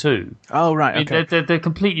between the two. Oh, right. Okay. They're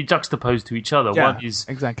completely juxtaposed to each other. Yeah, one is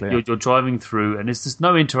exactly. You're driving through, and there's just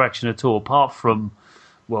no interaction at all, apart from.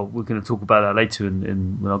 Well, we're going to talk about that later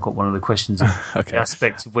when I've got one of the questions okay. the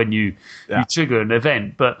aspects of when you trigger an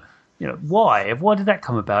event. But why? Why did that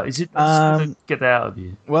come about? Is it just to get that out of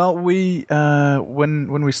you? Well, we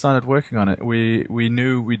when we started working on it, we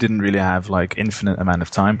knew we didn't really have like infinite amount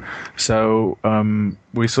of time, so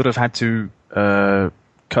we sort of had to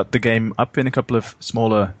cut the game up in a couple of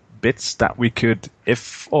smaller bits that we could,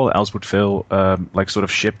 if all else would fail, like sort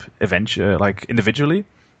of ship like individually.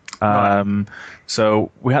 Right.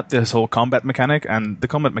 So we had this whole combat mechanic, and the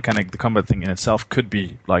combat thing in itself could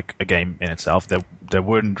be like a game in itself. There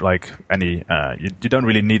weren't like any. You don't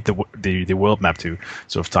really need the world map to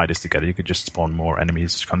sort of tie this together. You could just spawn more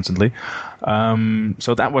enemies constantly.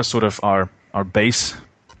 So that was sort of our base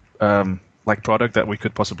like product that we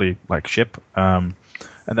could possibly like ship. And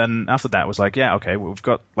then after that was like, okay, we've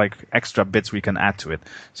got like extra bits we can add to it.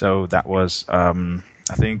 So that was I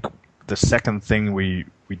think the second thing we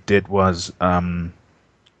did was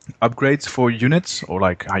upgrades for units, or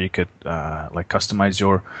like how you could like customize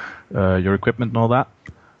your equipment and all that.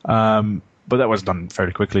 But that was done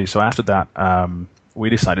fairly quickly. So after that, we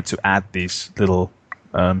decided to add these little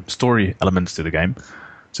story elements to the game.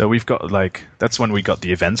 So we've got that's when we got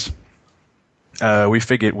the events. We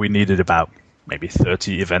figured we needed about maybe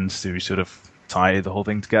 30 events to sort of tie the whole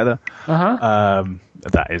thing together.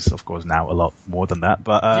 That is, of course, now a lot more than that.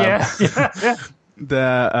 But yeah.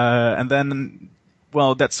 And then,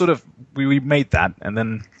 well, that's sort of we made that, and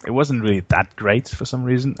then it wasn't really that great for some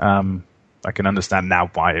reason. I can understand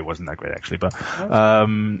now why it wasn't that great, actually. But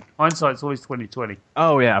hindsight's always 20/20.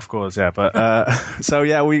 Oh yeah, of course, yeah. But so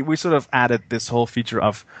yeah, we sort of added this whole feature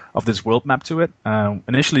of this world map to it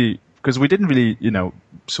initially, because we didn't really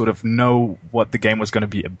sort of know what the game was going to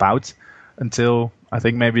be about until I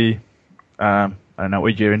think maybe I don't know,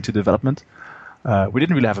 a year into development. We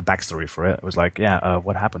didn't really have a backstory for it. It was like,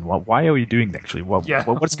 what happened? Why are you doing that, actually?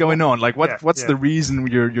 What's going on? Like, what's the reason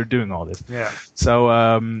you're doing all this? Yeah. So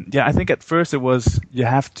I think at first it was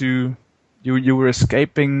you were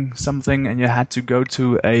escaping something and you had to go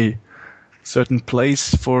to a certain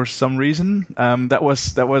place for some reason. That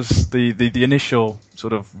was the initial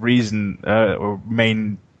sort of reason or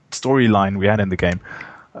main storyline we had in the game.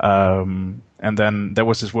 And then there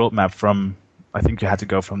was this world map from, I think you had to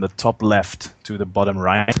go from the top left to the bottom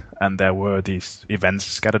right, and there were these events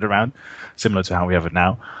scattered around, similar to how we have it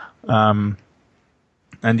now. And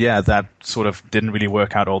that sort of didn't really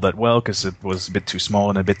work out all that well because it was a bit too small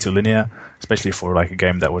and a bit too linear, especially for like a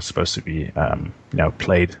game that was supposed to be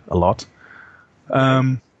played a lot.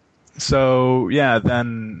 Then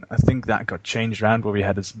I think that got changed around where we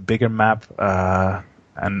had this bigger map.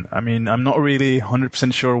 And I mean, I'm not really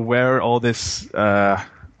 100% sure where all this,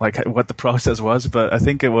 what the process was, but I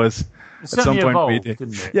think it was at some point evolved,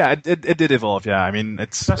 didn't it? Yeah, it did evolve. Yeah, I mean,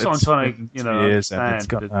 that's what I'm trying to years, and it's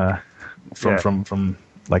got from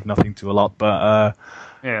like nothing to a lot. But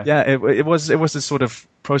it was this sort of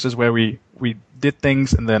process where we did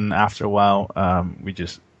things, and then after a while, we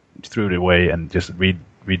just threw it away and just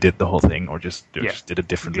redid the whole thing, or just did it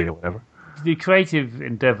differently or whatever. The creative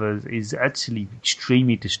endeavor is actually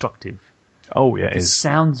extremely destructive. Oh yeah, it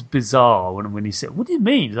sounds bizarre when you say, "What do you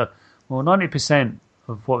mean?" Like, well, 90%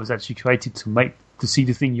 of what was actually created to see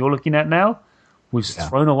the thing you're looking at now was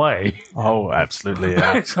thrown away. Oh, absolutely.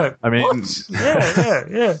 Yeah. Like, I mean, what?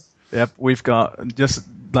 Yeah. Yep, we've got just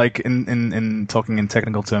like in talking in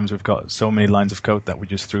technical terms, we've got so many lines of code that we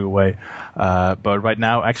just threw away. But right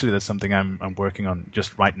now, actually, that's something I'm working on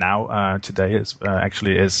just right now. Today is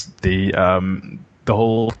the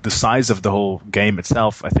size of the whole game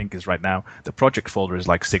itself. I think is right now the project folder is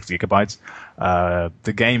like 6 gigabytes.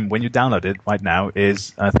 The game, when you download it right now,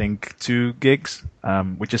 is I think 2 gigs,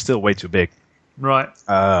 which is still way too big. Right.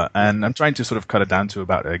 And I'm trying to sort of cut it down to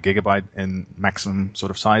about 1 gigabyte in maximum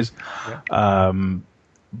sort of size. Yeah.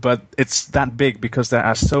 But it's that big because there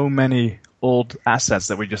are so many old assets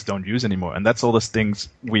that we just don't use anymore. And that's all the things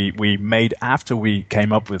we made after we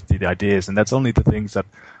came up with the ideas. And that's only the things that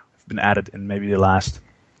have been added in maybe the last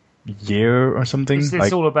year or something.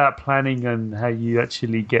 It's all about planning and how you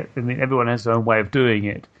actually get. I mean, everyone has their own way of doing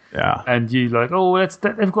it. Yeah. And you like,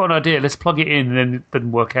 they've got an idea. Let's plug it in, and then it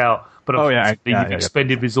doesn't work out. But you've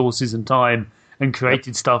expended resources and time and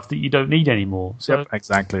created stuff that you don't need anymore. So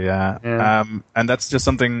exactly. Yeah. And that's just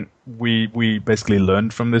something we basically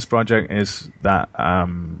learned from this project is that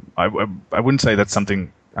I wouldn't say that's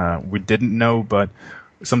something we didn't know, but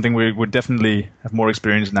something we would definitely have more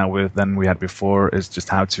experience now with than we had before is just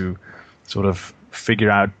how to sort of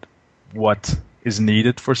figure out what is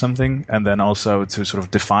needed for something, and then also to sort of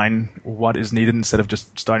define what is needed instead of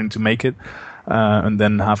just starting to make it. And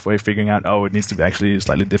then halfway figuring out, it needs to be actually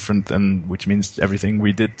slightly different, and which means everything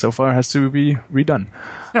we did so far has to be redone.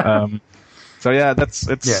 So yeah,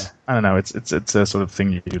 I don't know, it's a sort of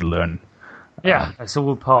thing you learn. Yeah, it's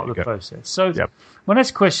all part of the process. So my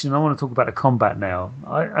next question, I want to talk about the combat now.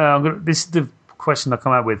 This is the question I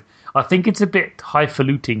come out with. I think it's a bit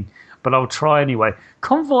highfalutin, but I'll try anyway.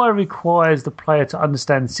 Convoy requires the player to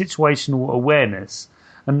understand situational awareness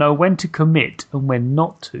and know when to commit and when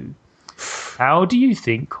not to. How do you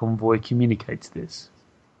think Convoy communicates this?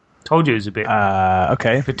 Told you it was a bit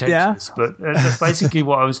pretentious, but that's basically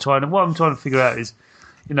what I'm trying to figure out is,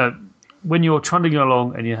 when you're trundling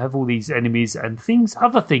along and you have all these enemies and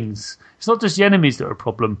other things. It's not just the enemies that are a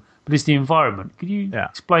problem, but it's the environment. Could you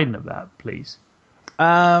explain that, please?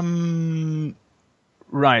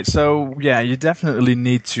 Right. So you definitely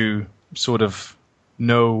need to sort of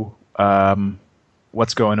know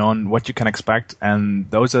what's going on, what you can expect, and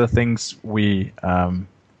those are the things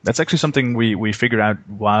that's actually something we figured out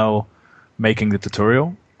while making the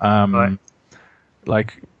tutorial. Right.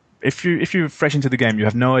 Like if you're fresh into the game, you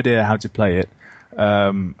have no idea how to play it.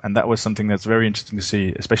 And that was something that's very interesting to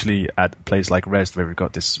see, especially at a place like Rest, where we've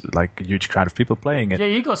got this like huge crowd of people playing it. Yeah,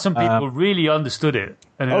 you got some people really understood it,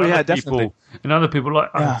 and definitely. And other people like,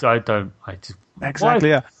 I don't.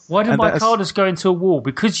 Exactly. Why did my car just go into a wall?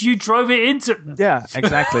 Because you drove it into. Yeah,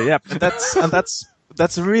 exactly. Yeah,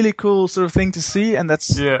 that's a really cool sort of thing to see, and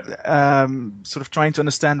that's sort of trying to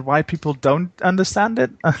understand why people don't understand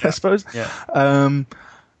it. I suppose. Yeah.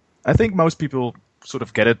 I think most people sort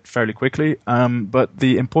of get it fairly quickly, but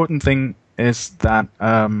the important thing is that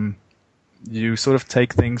you sort of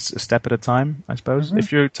take things a step at a time, I suppose. Mm-hmm.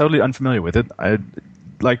 If you're totally unfamiliar with it,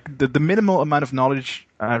 the minimal amount of knowledge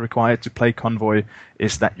required to play Convoy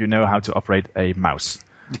is that you know how to operate a mouse.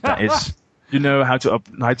 That is, you know how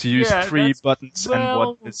to use three buttons and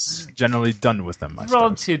what is generally done with them.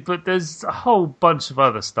 Granted, but there's a whole bunch of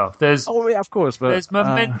other stuff. Of course. But, there's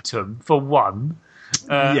momentum for one.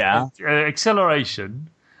 Acceleration.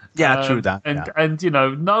 Yeah, true that. And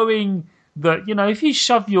knowing that if you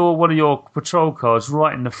shove one of your patrol cars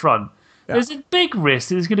right in the front, there's a big risk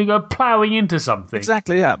that it's going to go ploughing into something.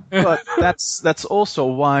 Exactly, yeah. But that's also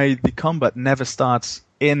why the combat never starts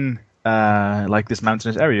in like this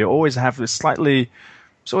mountainous area. You always have this slightly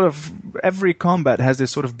sort of every combat has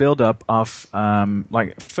this sort of build up of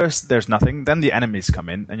like first there's nothing, then the enemies come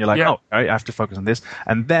in, and you're like, I have to focus on this,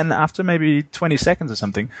 and then after maybe 20 seconds or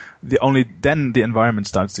something, then the environment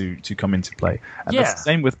starts to come into play, and that's the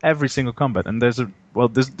same with every single combat. And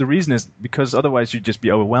the reason is because otherwise you'd just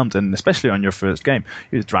be overwhelmed, and especially on your first game,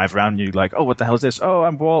 you just drive around, you like, what the hell is this?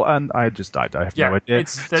 I'm wall, and I just died. I have no idea.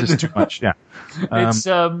 It's just too much. Yeah. It's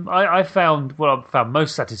I found what I've found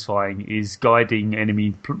most satisfying is guiding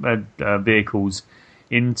enemy vehicles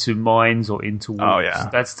into mines or into walls. Oh yeah,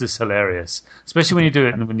 that's just hilarious, especially when you do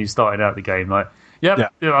it and when you started out the game. Like,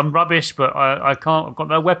 I'm rubbish, but I can't. I've got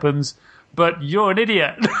no weapons. But you're an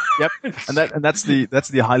idiot. Yep, and that's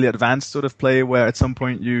the highly advanced sort of play where at some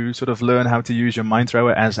point you sort of learn how to use your mine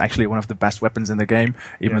thrower as actually one of the best weapons in the game,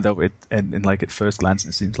 even though it in like at first glance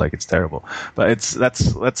it seems like it's terrible. But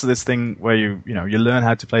that's this thing where you learn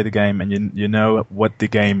how to play the game, and you know what the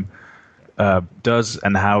game does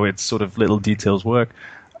and how its sort of little details work.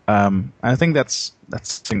 I think that's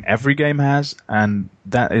something every game has, and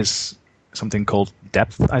that is something called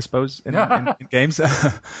depth, I suppose, in games.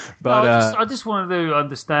 But I just wanted to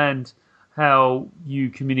understand how you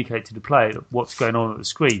communicate to the player what's going on at the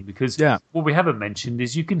screen, because what we haven't mentioned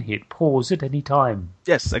is you can hit pause at any time.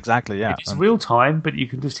 Yes, exactly. Yeah, it's real time, but you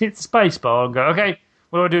can just hit the space bar and go, okay,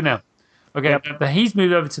 what do I do now? Okay, he's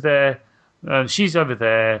moved over to there, she's over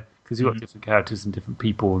there, because you've got different characters and different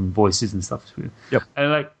people and voices and stuff. Yep. And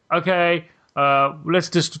like, okay, let's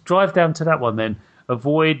just drive down to that one then.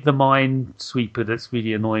 Avoid the mine sweeper that's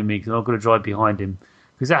really annoying me because I'm not going to drive behind him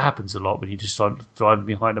because that happens a lot when you just start driving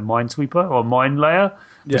behind a minesweeper or a mine layer.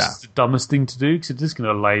 Yeah. Which is the dumbest thing to do because it's just going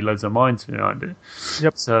to lay loads of mines behind it.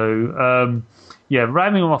 Yep. So,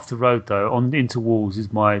 ramming them off the road though into walls is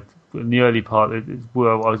in the early part is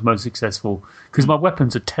where I was most successful because my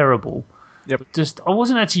weapons are terrible. Yep. I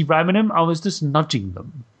wasn't actually ramming them; I was just nudging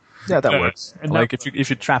them. Yeah, that works. And like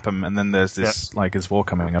if you trap them and then there's this this wall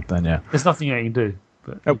coming up, then there's nothing I can do.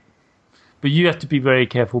 But you have to be very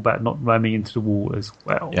careful about not ramming into the wall as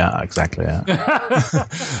well. Yeah, exactly. Yeah.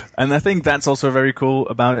 And I think that's also very cool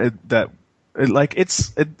about it that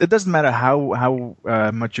it doesn't matter how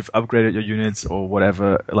much you've upgraded your units or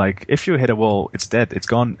whatever. Like if you hit a wall, it's dead, it's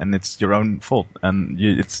gone, and it's your own fault. And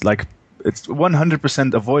it's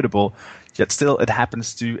 100% avoidable. Yet still, it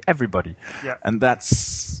happens to everybody. Yeah. And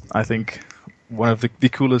that's, I think, one of the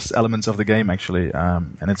coolest elements of the game, actually.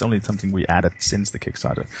 And it's only something we added since the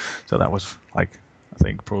Kickstarter. So that was, I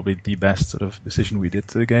think, probably the best sort of decision we did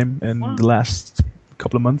to the game in the last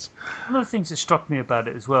couple of months. One of the things that struck me about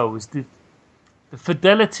it as well was the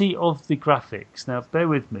fidelity of the graphics. Now, bear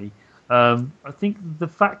with me. I think the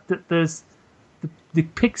fact that there's the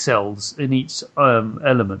pixels in each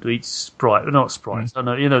element, or each sprite, not sprites, I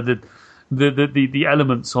know, the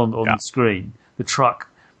elements on the screen, the truck,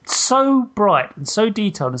 so bright and so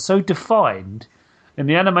detailed and so defined, and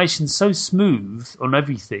the animation's so smooth on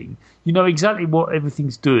everything. You know exactly what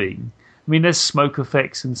everything's doing. I mean, there's smoke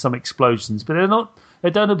effects and some explosions, but they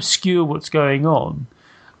don't obscure what's going on.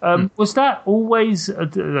 Was that always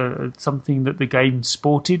something that the game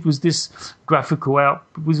sported? Was this graphical out?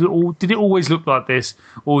 Did it always look like this,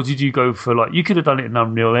 or did you go for you could have done it in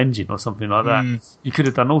Unreal Engine or something like that? You could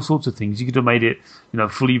have done all sorts of things. You could have made it,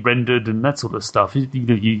 fully rendered and that sort of stuff.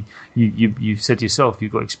 You said yourself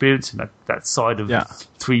you've got experience in that side of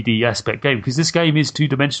 3D aspect game, because this game is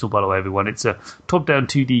 2-dimensional, by the way, everyone. It's a top-down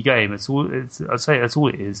 2D game. I'd say that's all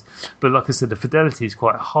it is. But like I said, the fidelity is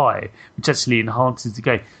quite high, which actually enhances the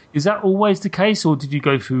game. Is that always the case, or did you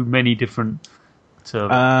go through many different?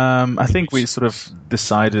 I think we sort of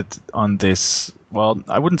decided on this. Well,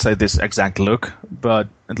 I wouldn't say this exact look, but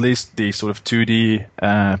at least the sort of 2D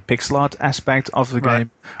pixel art aspect of the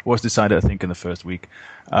game was decided, I think, in the first week.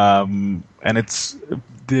 And it's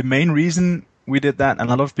the main reason we did that, and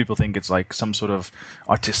a lot of people think it's like some sort of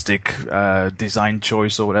artistic design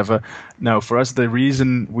choice or whatever. No, for us, the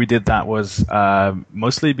reason we did that was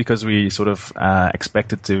mostly because we sort of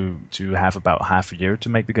expected to have about half a year to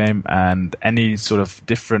make the game, and any sort of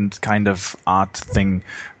different kind of art thing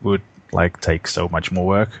would take so much more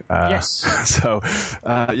work. Yes. So,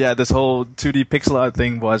 this whole 2D pixel art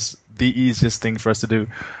thing was the easiest thing for us to do.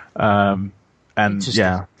 And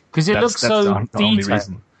yeah, because it looks so the only detailed.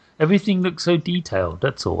 reason. Everything looks so detailed.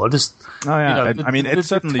 That's all. Oh yeah. It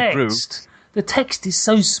certainly grew. The text is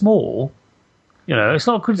so small. It's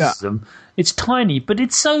not a criticism. Yeah. It's tiny, but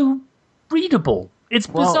it's so readable. It's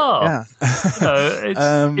bizarre.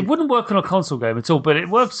 Yeah. It wouldn't work on a console game at all, but it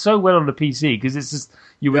works so well on the PC because it's just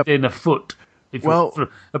you're within a foot. If you're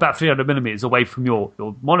about 300 millimeters away from your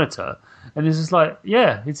monitor, and it's just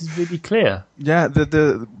it's really clear. Yeah,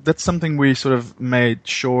 that's something we sort of made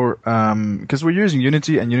sure, because we're using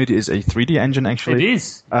Unity, and Unity is a 3D engine, actually. It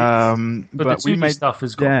is. But the 2D stuff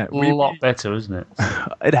has got a lot better, isn't it?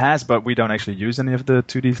 It has, but we don't actually use any of the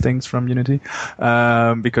 2D things from Unity,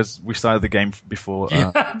 because we started the game before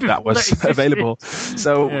that was available.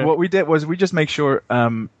 So what we did was we just make sure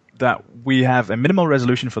that we have a minimal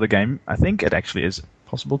resolution for the game. I think it actually is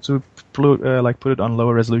possible to put it on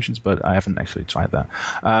lower resolutions, but I haven't actually tried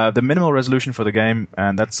that. The minimal resolution for the game,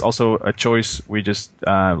 and that's also a choice. We just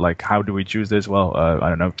how do we choose this? Well, I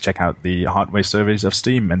don't know. Check out the hardware surveys of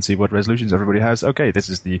Steam and see what resolutions everybody has. Okay, this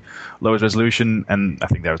is the lowest resolution, and I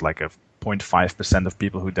think there's a 0.5% of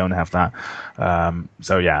people who don't have that.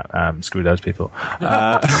 Screw those people.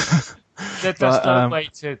 That's the way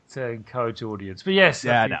to encourage the audience. But yes.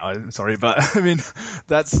 Yeah, no, I'm sorry, but I mean,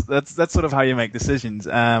 that's sort of how you make decisions.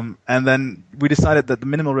 And then we decided that the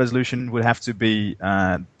minimal resolution would have to be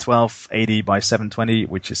 1280 by 720,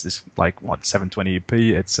 which is this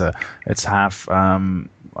 720p. It's half.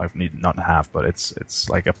 Not half, but it's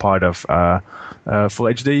like a part of full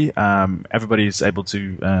HD. Everybody's able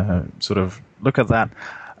to sort of look at that.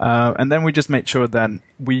 And then we just made sure that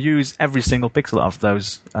we use every single pixel of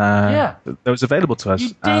those available to us.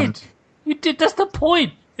 You did. That's the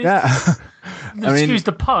point. Excuse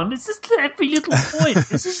the pun. It's just every little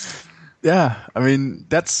point. Yeah, I mean,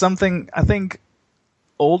 that's something I think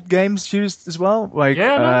old games used as well.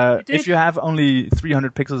 If you have only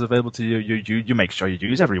 300 pixels available to you, you make sure you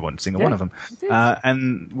use every single one of them.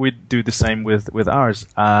 And we do the same with ours.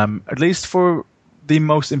 At least for the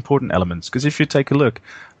most important elements. Because if you take a look,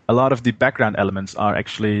 a lot of the background elements are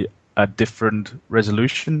actually a different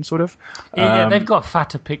resolution, sort of. Yeah, they've got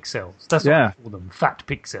fatter pixels. That's what I call them, fat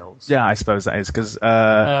pixels. Yeah, I suppose that is because,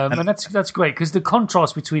 and that's great because the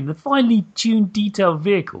contrast between the finely tuned, detailed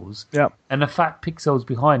vehicles and the fat pixels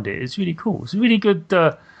behind it is really cool. It's a really good.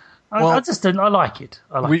 I like it.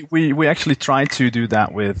 We actually tried to do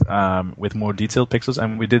that with more detailed pixels,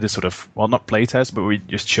 and we did a sort of not playtest, but we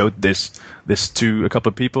just showed this to a couple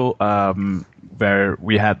of people. Where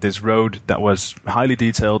we had this road that was highly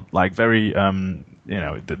detailed, like very,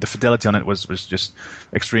 the fidelity on it was just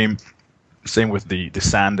extreme. Same with the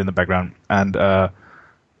sand in the background, and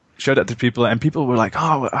showed that to people, and people were like,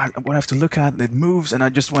 "Oh, I have to look at it. It moves," and I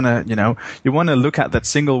just want to, you want to look at that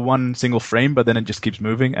single frame, but then it just keeps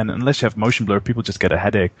moving, and unless you have motion blur, people just get a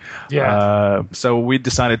headache. Yeah. So we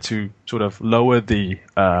decided to sort of lower the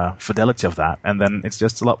fidelity of that, and then it's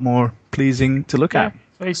just a lot more pleasing to look at.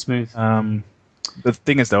 Very smooth. The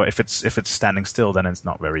thing is, though, if it's standing still, then it's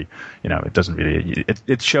not very, it doesn't really.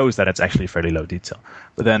 It shows that it's actually fairly low detail.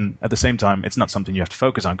 But then at the same time, it's not something you have to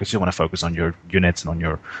focus on because you want to focus on your units and on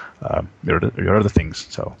your other things.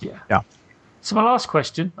 So yeah. So my last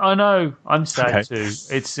question. I know I'm sad too.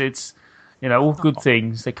 It's all good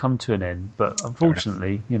things, they come to an end, but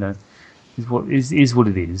unfortunately, is what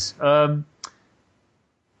it is.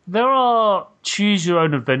 There are choose your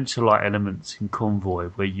own adventure like elements in Convoy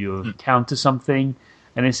where you encounter something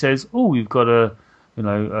and it says, "Oh, you've got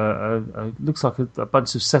looks like a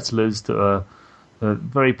bunch of settlers that are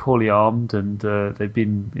very poorly armed and they've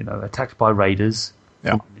been attacked by raiders."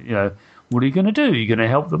 Yeah. What are you going to do? Are you going to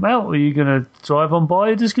help them out, or are you going to drive on by?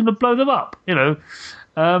 Or just going to blow them up? I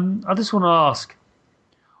just want to ask.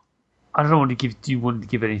 I don't want to give. Do you want to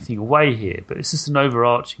give anything away here? But it's just an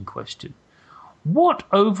overarching question. What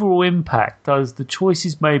overall impact does the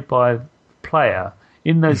choices made by the player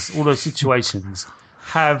in all those situations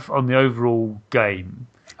have on the overall game?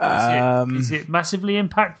 Is it massively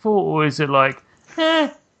impactful, or is it like,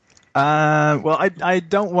 Well, I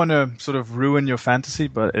don't want to sort of ruin your fantasy,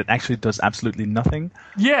 but it actually does absolutely nothing.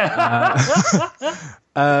 Yeah.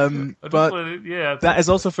 But that is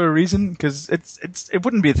also for a reason, because it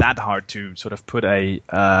wouldn't be that hard to sort of put a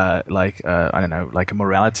I don't know, like a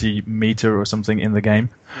morality meter or something in the game.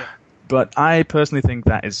 Yeah. But I personally think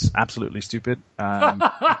that is absolutely stupid,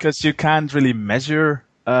 because you can't really measure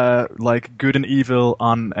like good and evil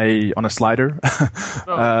on a slider.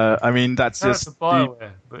 I mean, that's just a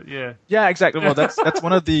BioWare, but yeah. Yeah, exactly. Well, that's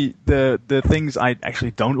one of the things I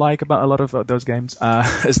actually don't like about a lot of those games,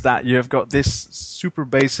 is that you've got this super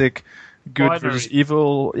basic good binary versus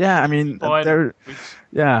evil. Yeah, I mean,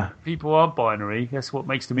 people are binary. That's what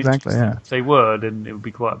makes them exactly, interesting. yeah. If they were, then it would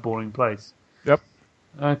be quite a boring place. Yep.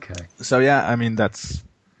 Okay. So yeah, I mean, that's.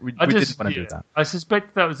 We didn't want to do that. I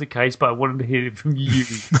suspect that was the case, but I wanted to hear it from you.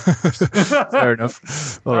 Fair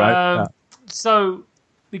enough. All right. So,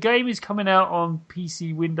 the game is coming out on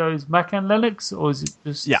PC, Windows, Mac, and Linux, or is it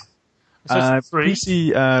just? Yeah.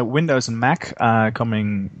 PC, Windows, and Mac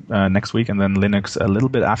coming next week, and then Linux a little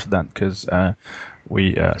bit after that, because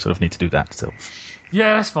we sort of need to do that still.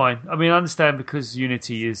 Yeah, that's fine. I mean, I understand because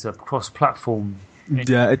Unity is a cross-platform.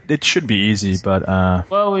 Yeah, it should be easy, but I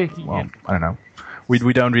don't know.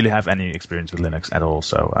 We don't really have any experience with Linux at all,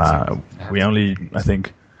 so we only, I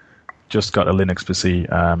think, just got a Linux PC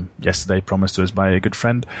yesterday, promised to us by a good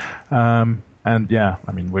friend. And yeah,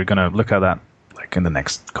 I mean, we're going to look at that like in the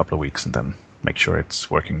next couple of weeks and then make sure it's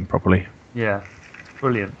working properly. Yeah,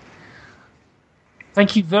 brilliant.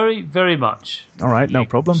 Thank you very, very much. All right, no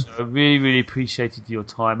problem. I really, really appreciated your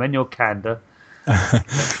time and your candor.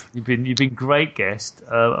 You've been great guest.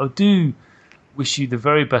 I do wish you the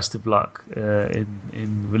very best of luck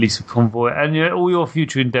in release of Convoy and all your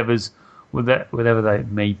future endeavours, whatever they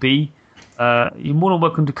may be. You're more than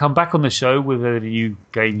welcome to come back on the show with any new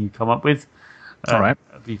game you come up with. All right.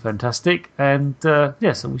 That'd be fantastic. And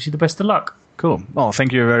yes, I wish you the best of luck. Cool. Well,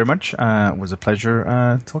 thank you very much. It was a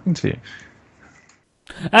pleasure talking to you.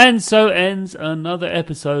 And so ends another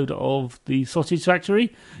episode of the Sausage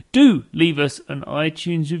Factory. Do leave us an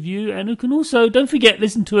iTunes review, and you can also, don't forget,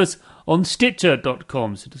 listen to us on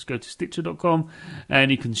Stitcher.com. So just go to Stitcher.com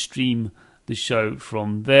and you can stream the show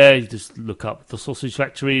from there. You just look up the Sausage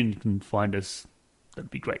Factory and you can find us.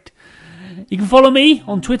 That'd be great. You can follow me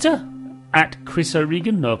on Twitter at Chris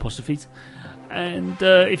O'Regan, no apostrophes. And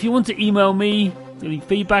if you want to email me any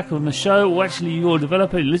feedback on the show, or actually you're a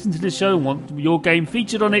developer, you listen to the show and want your game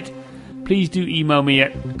featured on it, please do email me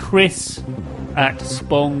at chris@spong.com.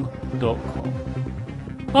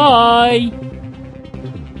 Bye!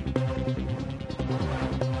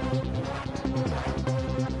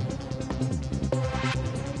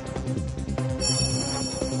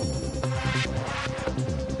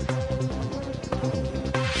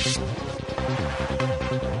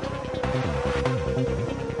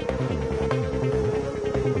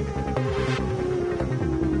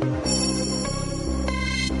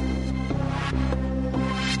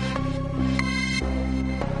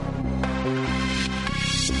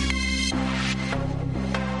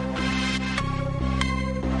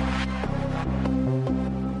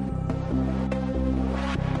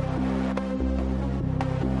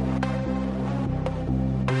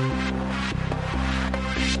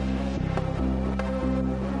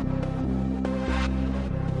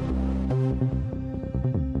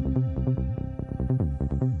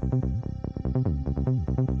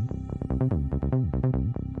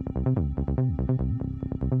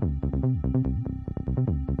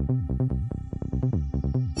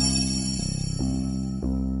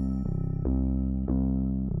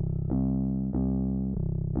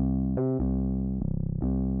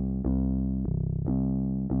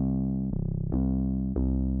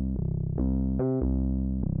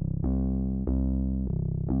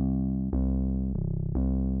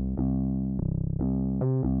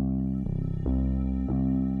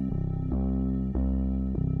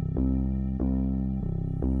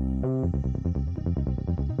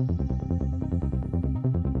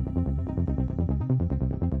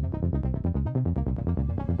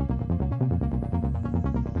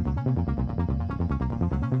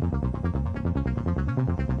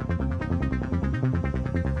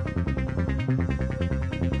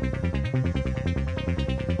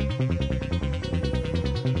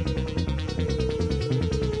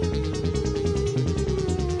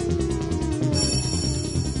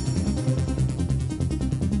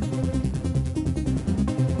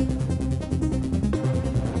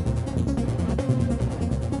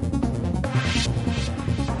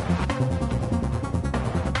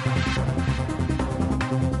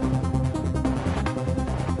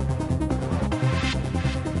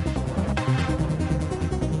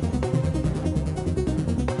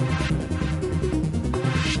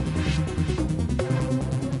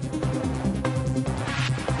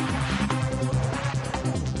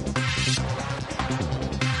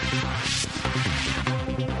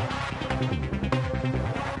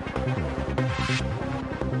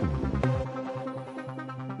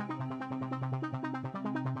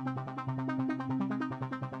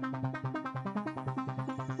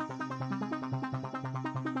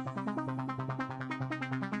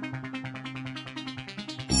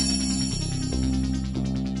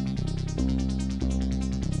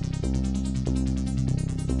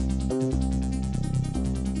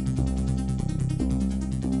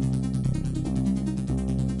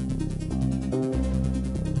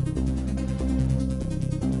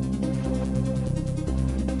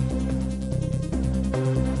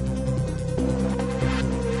 soon.